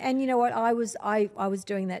 And you know what? I was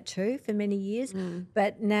doing that too for many years,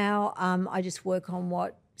 but now I just work on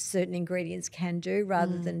what certain ingredients can do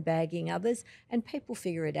rather than bagging others, and people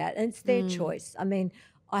figure it out, and it's their choice. I mean,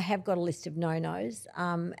 I have got a list of no-nos,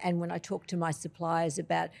 and when I talk to my suppliers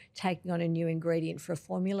about taking on a new ingredient for a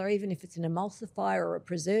formula, even if it's an emulsifier or a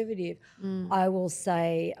preservative, I will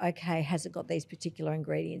say, okay, has it got these particular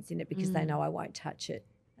ingredients in it, because they know I won't touch it,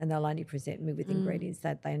 and they'll only present me with ingredients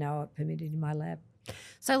that they know are permitted in my lab.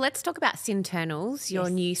 So let's talk about Synternals, your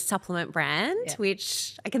new supplement brand,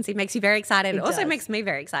 which I can see makes you very excited. It also makes me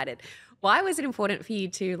very excited. Why was it important for you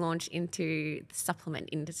to launch into the supplement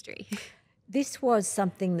industry? This was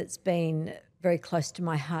something that's been very close to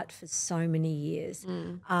my heart for so many years.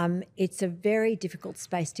 It's a very difficult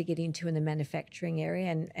space to get into in the manufacturing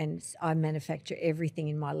area, and I manufacture everything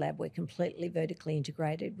in my lab. We're completely vertically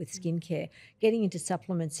integrated with skincare. Getting into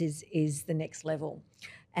supplements is the next level,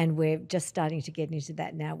 and we're just starting to get into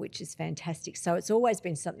that now, which is fantastic. So it's always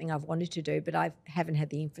been something I've wanted to do, but I haven't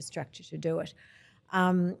had the infrastructure to do it.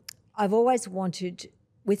 I've always wanted,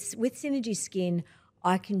 with Synergie Skin,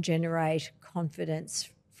 I can generate confidence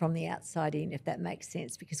from the outside in, if that makes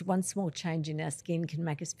sense, because one small change in our skin can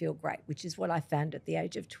make us feel great, which is what I found at the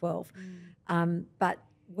age of 12. But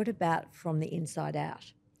what about from the inside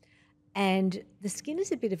out? And the skin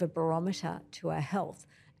is a bit of a barometer to our health,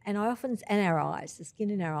 and and our eyes, the skin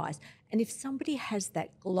in our eyes. And if somebody has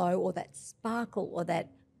that glow or that sparkle or that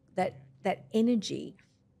energy,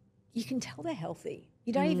 you can tell they're healthy.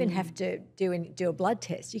 You don't even have to do a blood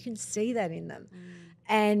test. You can see that in them.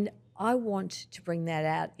 And I want to bring that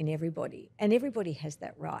out in everybody, and everybody has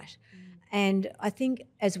that right. And I think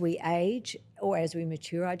as we age or as we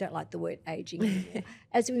mature, I don't like the word aging anymore.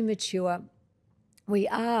 As we mature, we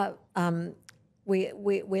are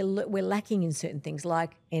we're lacking in certain things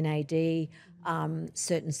like NAD.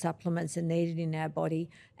 Certain supplements are needed in our body,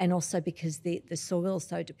 and also because the soil is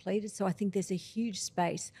so depleted. So I think there's a huge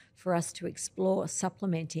space for us to explore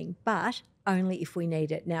supplementing, but only if we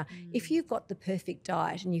need it. Now, if you've got the perfect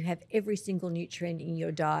diet and you have every single nutrient in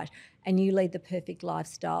your diet and you lead the perfect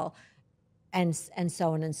lifestyle and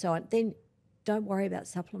so on and so on, then don't worry about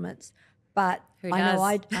supplements. But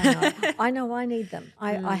I know I need them.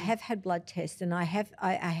 I have had blood tests, and I have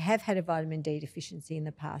had a vitamin D deficiency in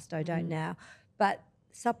the past. I don't now, but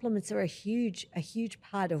supplements are a huge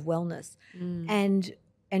part of wellness, and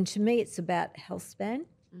to me, it's about health span.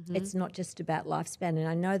 It's not just about lifespan, and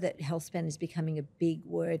I know that health span is becoming a big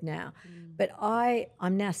word now. But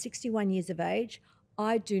I'm now 61 years of age.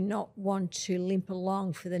 I do not want to limp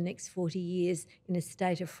along for the next 40 years in a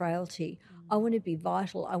state of frailty. I want to be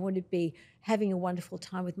vital. I want to be having a wonderful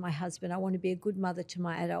time with my husband. I want to be a good mother to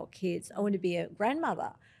my adult kids. I want to be a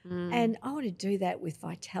grandmother. And I want to do that with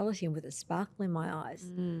vitality and with a sparkle in my eyes.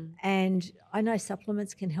 And I know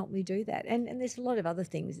supplements can help me do that. And there's a lot of other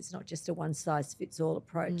things. It's not just a one-size-fits-all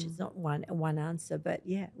approach. It's not one answer. But,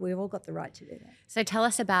 yeah, we've all got the right to do that. So tell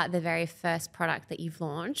us about the very first product that you've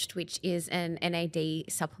launched, which is an NAD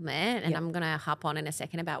supplement. And I'm going to hop on in a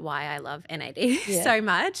second about why I love NAD so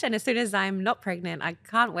much. And as soon as I'm not pregnant, I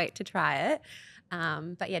can't wait to try it.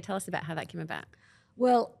 But, yeah, tell us about how that came about.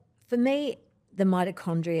 Well, for me, the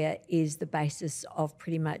mitochondria is the basis of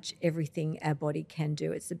pretty much everything our body can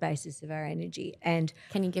do. It's the basis of our energy. And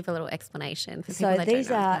can you give a little explanation for people that don't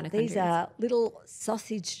know what mitochondria these are little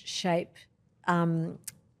sausage-shaped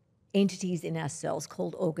entities in our cells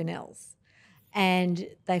called organelles. And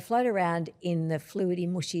they float around in the fluidy,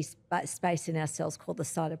 mushy space in our cells called the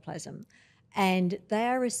cytoplasm. And they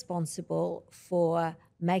are responsible for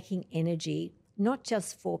making energy, not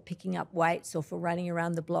just for picking up weights or for running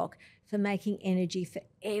around the block, for making energy for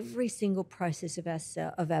every single process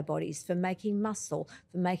of our bodies, for making muscle,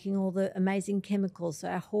 for making all the amazing chemicals, so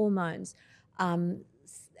our hormones,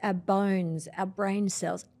 our bones, our brain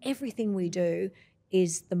cells, everything we do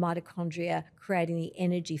is the mitochondria creating the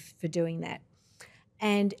energy for doing that.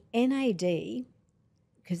 And NAD,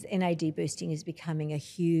 because NAD boosting is becoming a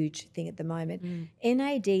huge thing at the moment,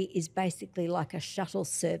 NAD is basically like a shuttle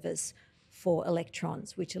service for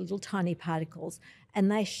electrons, which are little tiny particles, and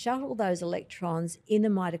they shuttle those electrons in the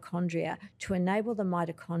mitochondria to enable the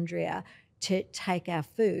mitochondria to take our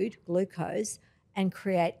food, glucose, and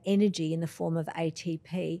create energy in the form of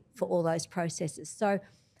ATP for all those processes. So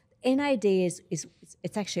NAD is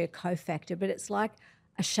it's actually a cofactor, but it's like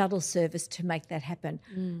a shuttle service to make that happen.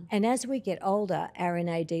 And as we get older, our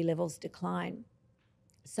NAD levels decline.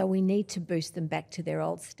 So we need to boost them back to their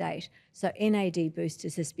old state. So NAD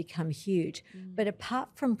boosters has become huge. But apart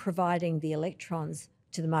from providing the electrons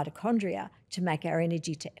to the mitochondria to make our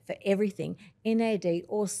energy for everything, NAD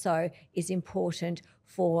also is important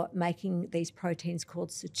for making these proteins called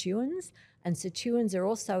sirtuins. And sirtuins are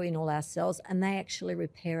also in all our cells, and they actually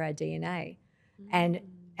repair our DNA. And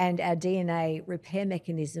our DNA repair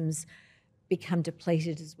mechanisms become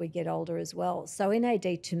depleted as we get older as well. So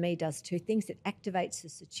NAD to me does two things. It activates the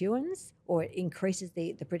sirtuins, or it increases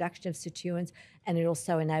the production of sirtuins, and it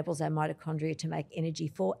also enables our mitochondria to make energy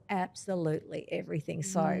for absolutely everything.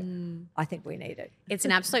 So I think we need it. It's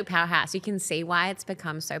an absolute powerhouse. You can see why it's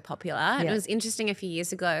become so popular. It was interesting a few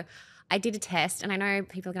years ago. I did a test, and I know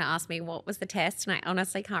people are going to ask me what was the test, and I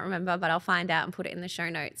honestly can't remember, but I'll find out and put it in the show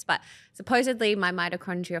notes. But supposedly my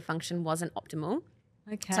mitochondria function wasn't optimal.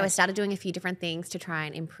 Okay. So I started doing a few different things to try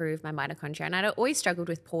and improve my mitochondria, and I'd always struggled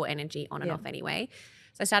with poor energy on and off anyway.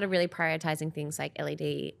 So I started really prioritizing things like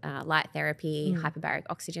LED light therapy, hyperbaric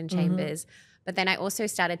oxygen chambers. But then I also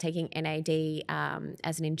started taking NAD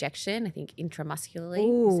as an injection, I think intramuscularly.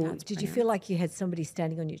 Ooh, did you feel like you had somebody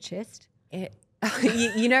standing on your chest?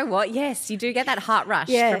 You know what? Yes, you do get that heart rush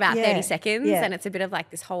for about 30 seconds and it's a bit of like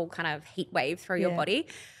this whole kind of heat wave through your body.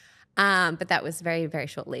 But that was very, very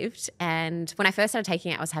short-lived. And when I first started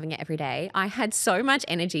taking it, I was having it every day. I had so much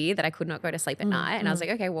energy that I could not go to sleep at night. And I was like,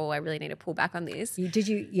 okay, well, I really need to pull back on this.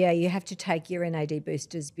 You have to take your NAD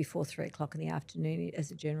boosters before 3 o'clock in the afternoon as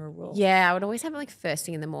a general rule. Yeah, I would always have it like first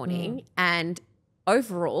thing in the morning. And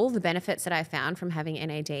overall, the benefits that I found from having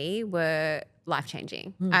NAD were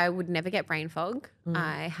life-changing. I would never get brain fog.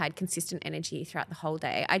 I had consistent energy throughout the whole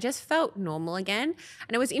day. I just felt normal again.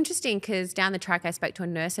 And it was interesting because down the track I spoke to a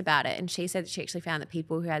nurse about it, and she said that she actually found that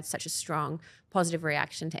people who had such a strong positive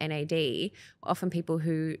reaction to NAD were often people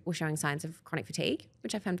who were showing signs of chronic fatigue,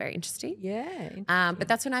 which I found very interesting. Yeah. But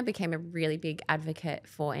that's when I became a really big advocate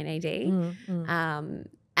for NAD.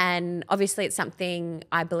 And obviously it's something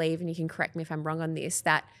I believe, and you can correct me if I'm wrong on this,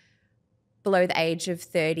 that below the age of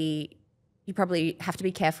 30, you probably have to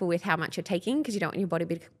be careful with how much you're taking because you don't want your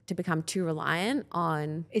body to become too reliant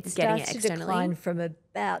on getting it externally. It starts to decline from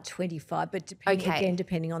about 25, but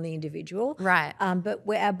depending on the individual. Right. But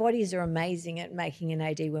our bodies are amazing at making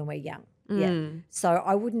NAD when we're young. Yeah. So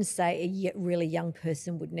I wouldn't say a really young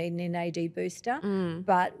person would need an NAD booster,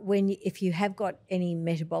 but if you have got any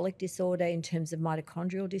metabolic disorder in terms of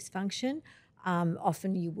mitochondrial dysfunction,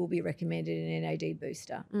 often you will be recommended an NAD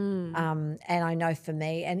booster. And I know for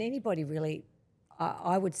me and anybody really,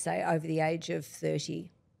 I would say over the age of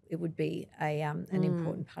 30, it would be an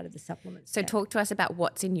important part of the supplement. So talk to us about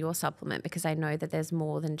what's in your supplement, because I know that there's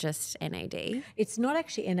more than just NAD. It's not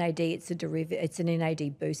actually NAD, it's a derivative, it's an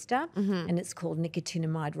NAD booster, and it's called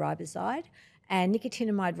nicotinamide riboside. And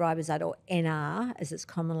nicotinamide riboside, or NR as it's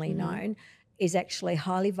commonly known, is actually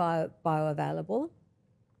highly bioavailable.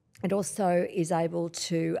 It also is able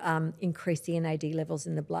to increase the NAD levels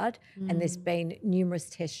in the blood, and there's been numerous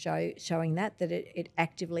tests showing that it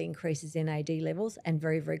actively increases NAD levels, and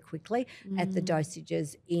very, very quickly at the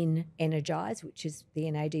dosages in Energize, which is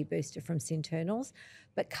the NAD booster from Synternals.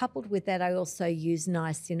 But coupled with that, I also use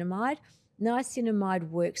niacinamide.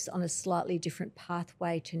 Niacinamide works on a slightly different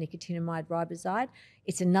pathway to nicotinamide riboside.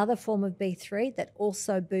 It's another form of B3 that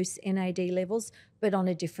also boosts NAD levels, but on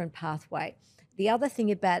a different pathway. The other thing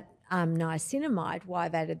about niacinamide, why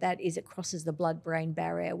I've added that, is it crosses the blood-brain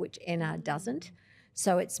barrier, which NR doesn't.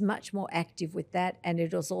 So it's much more active with that, and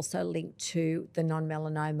it is also linked to the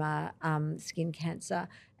non-melanoma skin cancer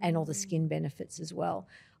and all the skin benefits as well.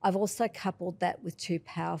 I've also coupled that with two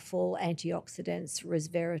powerful antioxidants,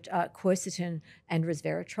 quercetin and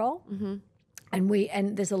resveratrol.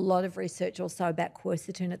 And there's a lot of research also about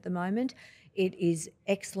quercetin at the moment. It is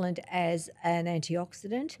excellent as an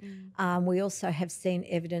antioxidant. We also have seen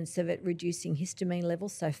evidence of it reducing histamine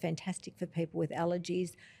levels, so fantastic for people with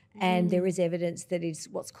allergies. And there is evidence that it's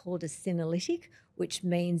what's called a senolytic, which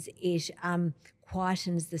means it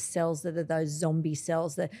quietens the cells that are those zombie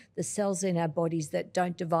cells, the cells in our bodies that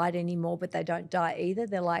don't divide anymore, but they don't die either.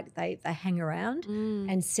 They're like they hang around.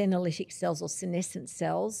 And senolytic cells, or senescent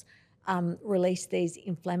cells, release these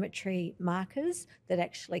inflammatory markers that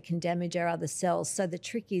actually can damage our other cells. So the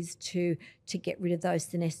trick is to get rid of those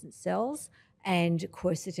senescent cells, and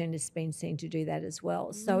quercetin has been seen to do that as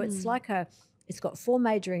well. So it's got 4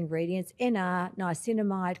 major ingredients: NR,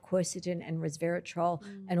 niacinamide, quercetin and resveratrol,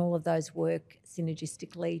 and all of those work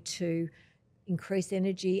synergistically to increase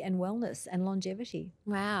energy and wellness and longevity.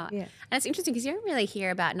 Wow. Yeah. And it's interesting because you don't really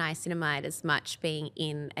hear about niacinamide as much being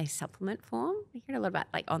in a supplement form. You hear a lot about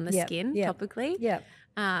like on the skin topically.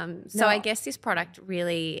 So I guess this product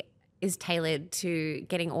really is tailored to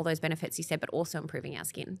getting all those benefits you said, but also improving our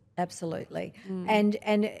skin. Absolutely. And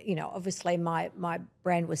you know, obviously my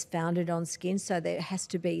brand was founded on skin, so there has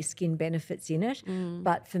to be skin benefits in it.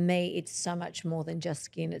 But for me, it's so much more than just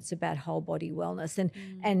skin. It's about whole body wellness.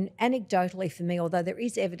 And anecdotally for me, although there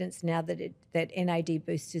is evidence now that NAD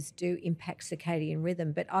boosters do impact circadian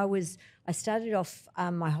rhythm, but I started off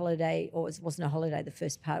my holiday, or it wasn't a holiday, the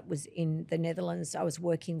first part was in the Netherlands. I was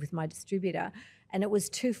working with my distributor, and it was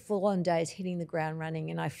 2 full-on days hitting the ground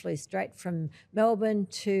running, and I flew straight from Melbourne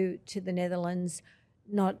to the Netherlands,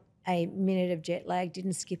 not a minute of jet lag,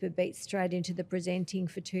 didn't skip a beat, straight into the presenting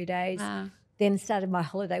for 2 days. Then started my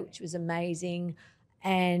holiday, which was amazing.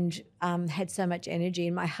 and had so much energy.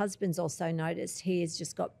 And my husband's also noticed he has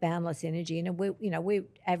just got boundless energy. And we're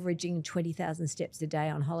averaging 20,000 steps a day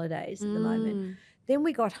on holidays at the moment. Then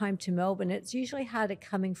we got home to Melbourne. It's usually harder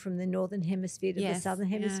coming from the northern hemisphere to the southern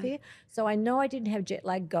hemisphere. So I know I didn't have jet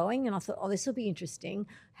lag going, and I thought, this will be interesting.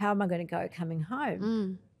 How am I going to go coming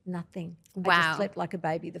home? Nothing. Wow. I just slept like a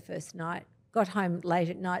baby the first night. Got home late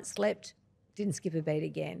at night, slept, didn't skip a beat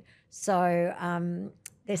again. So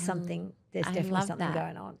there's definitely something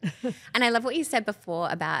going on. And I love what you said before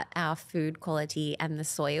about our food quality and the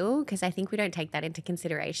soil, because I think we don't take that into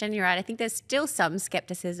consideration. You're right. I think there's still some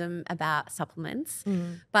skepticism about supplements.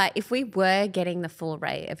 But if we were getting the full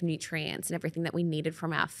array of nutrients and everything that we needed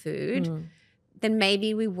from our food, then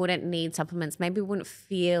maybe we wouldn't need supplements. Maybe we wouldn't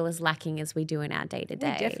feel as lacking as we do in our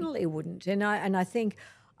day-to-day. We definitely wouldn't. And I think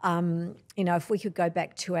if we could go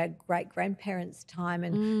back to our great-grandparents' time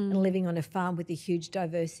and living on a farm with a huge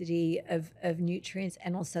diversity of nutrients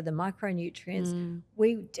and also the micronutrients,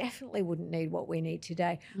 we definitely wouldn't need what we need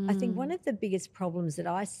today. I think one of the biggest problems that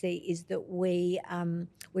I see is that we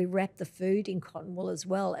wrap the food in cotton wool as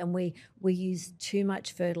well, and we use too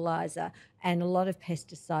much fertiliser and a lot of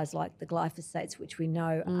pesticides like the glyphosates, which we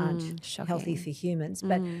know aren't healthy for humans.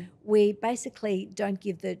 But we basically don't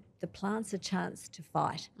give the plants a chance to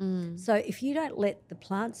fight. So if you don't let the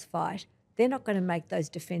plants fight, they're not going to make those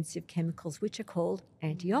defensive chemicals, which are called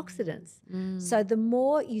antioxidants. So the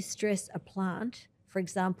more you stress a plant, for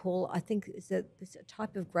example, I think there's a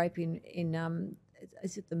type of grape in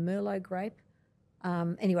is it the Merlot grape?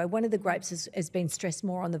 Anyway, one of the grapes has been stressed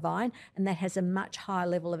more on the vine, and that has a much higher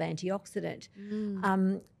level of antioxidant.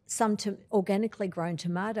 Some organically grown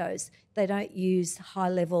tomatoes, they don't use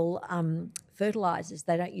high-level fertilisers.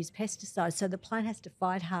 They don't use pesticides, so the plant has to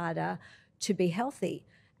fight harder to be healthy.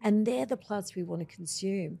 And they're the plants we want to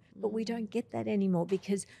consume, but we don't get that anymore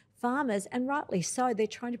because farmers, and rightly so, they're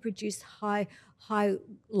trying to produce high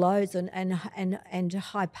loads and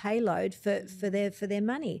high payload for their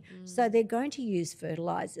money. So they're going to use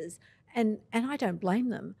fertilisers, and I don't blame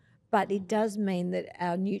them. But it does mean that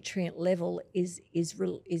our nutrient level is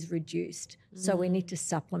reduced. So we need to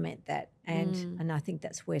supplement that, and I think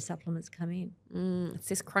that's where supplements come in. It's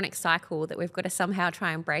this chronic cycle that we've got to somehow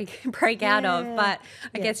try and break out of. But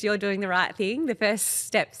I guess you're doing the right thing, the first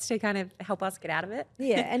steps to kind of help us get out of it.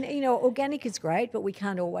 Yeah, and organic is great, but we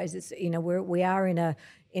can't always. We are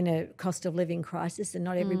in a cost of living crisis, and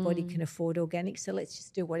not everybody can afford organic. So let's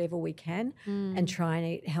just do whatever we can and try and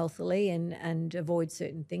eat healthily and avoid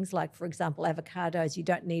certain things. Like, for example, avocados. You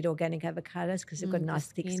don't need organic avocados because they've got a nice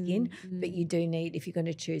thick skin, but you do need, if you're going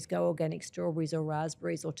to choose, go organic strawberries or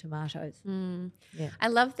raspberries or tomatoes. Yeah. I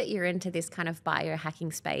love that you're into this kind of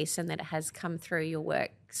biohacking space and that it has come through your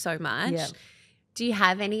work so much. Yeah. Do you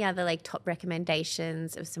have any other top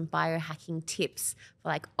recommendations of some biohacking tips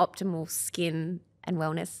for optimal skin and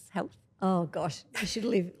wellness health? Oh gosh, I should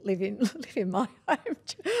live in my home.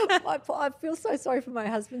 I feel so sorry for my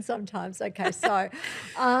husband sometimes. Okay, so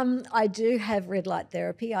I do have red light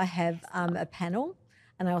therapy. I have a panel,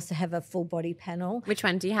 and I also have a full body panel. Which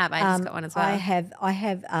one do you have? I just got one as well. I have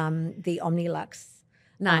the Omnilux.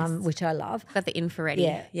 Nice. Which I love. Got the infrared.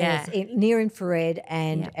 Yeah. It's near infrared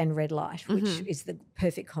and red light, which is the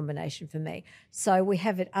perfect combination for me. So we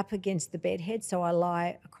have it up against the bed head, so I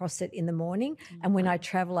lie across it in the morning. And when I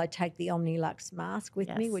travel, I take the Omnilux mask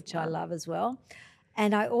with me, which I love as well.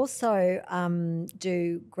 And I also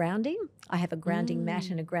do grounding. I have a grounding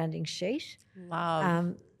mat and a grounding sheet.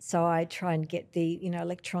 Love. So I try and get the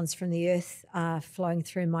electrons from the earth flowing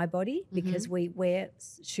through my body because we wear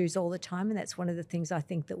shoes all the time, and that's one of the things I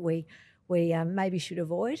think that we maybe should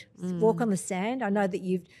avoid. Walk on the sand. I know that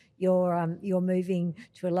you're moving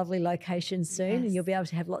to a lovely location soon, and you'll be able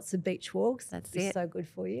to have lots of beach walks. That's so good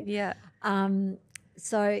for you. Yeah.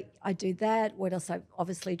 So I do that. What else? I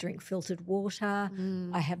obviously drink filtered water.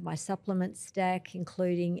 I have my supplement stack,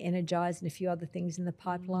 including Energize and a few other things in the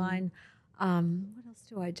pipeline. What else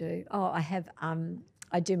do I do? Oh,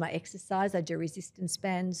 I do my exercise. I do resistance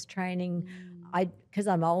bands training. Because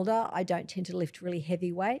I'm older, I don't tend to lift really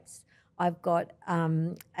heavy weights. I've got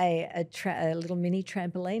a little mini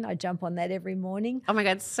trampoline. I jump on that every morning. Oh my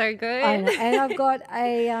God, so good. And I've got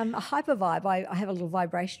a hypervibe. I have a little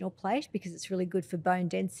vibrational plate because it's really good for bone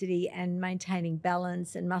density and maintaining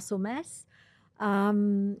balance and muscle mass.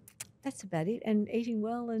 that's about it. And eating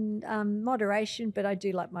well and moderation, but I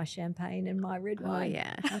do like my champagne and my red wine. Oh,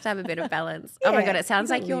 yeah. Have to have a bit of balance. Oh, my God. It sounds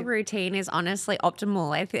like your routine is honestly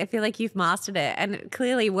optimal. I feel like you've mastered it, and it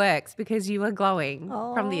clearly works because you are glowing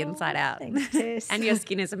from the inside out. Thanks, Tess. And your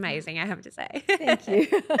skin is amazing, I have to say. Thank you.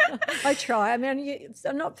 I try. I mean,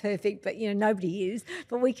 I'm not perfect, but, nobody is.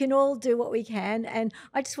 But we can all do what we can. And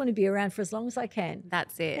I just want to be around for as long as I can.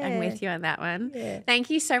 That's it. I'm with you on that one. Yeah. Thank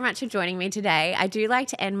you so much for joining me today. I do like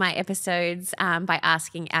to end my episodes by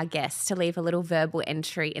asking our guests to leave a little verbal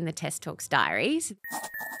entry in the Tess Talks diaries.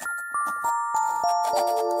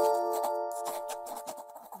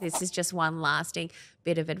 This is just one lasting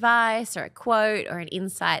bit of advice or a quote or an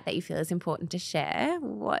insight that you feel is important to share.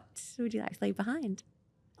 What would you like to leave behind?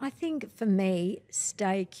 I think for me,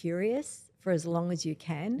 stay curious for as long as you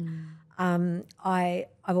can.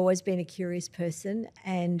 I've always been a curious person,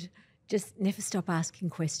 and just never stop asking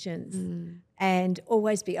questions and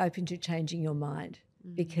always be open to changing your mind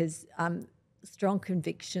because strong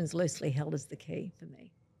convictions loosely held is the key for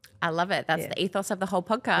me. I love it. That's the ethos of the whole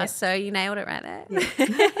podcast. Yep. So you nailed it right there.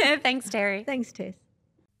 Yeah. Thanks, Terri. Thanks, Tess.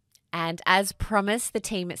 And as promised, the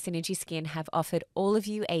team at Synergie Skin have offered all of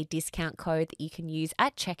you a discount code that you can use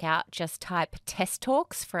at checkout. Just type Tess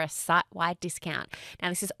Talks for a site-wide discount. Now,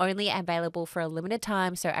 this is only available for a limited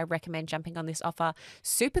time, so I recommend jumping on this offer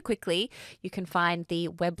super quickly. You can find the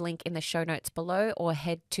web link in the show notes below or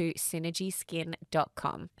head to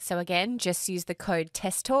synergieskin.com. So again, just use the code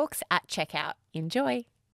Tess Talks at checkout. Enjoy.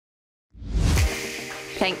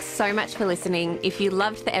 Thanks so much for listening. If you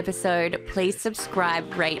loved the episode, please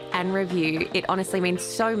subscribe, rate and review. It honestly means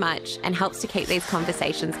so much and helps to keep these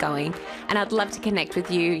conversations going. And I'd love to connect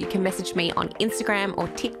with you. You can message me on Instagram or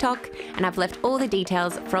TikTok, and I've left all the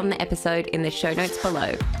details from the episode in the show notes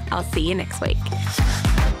below. I'll see you next week.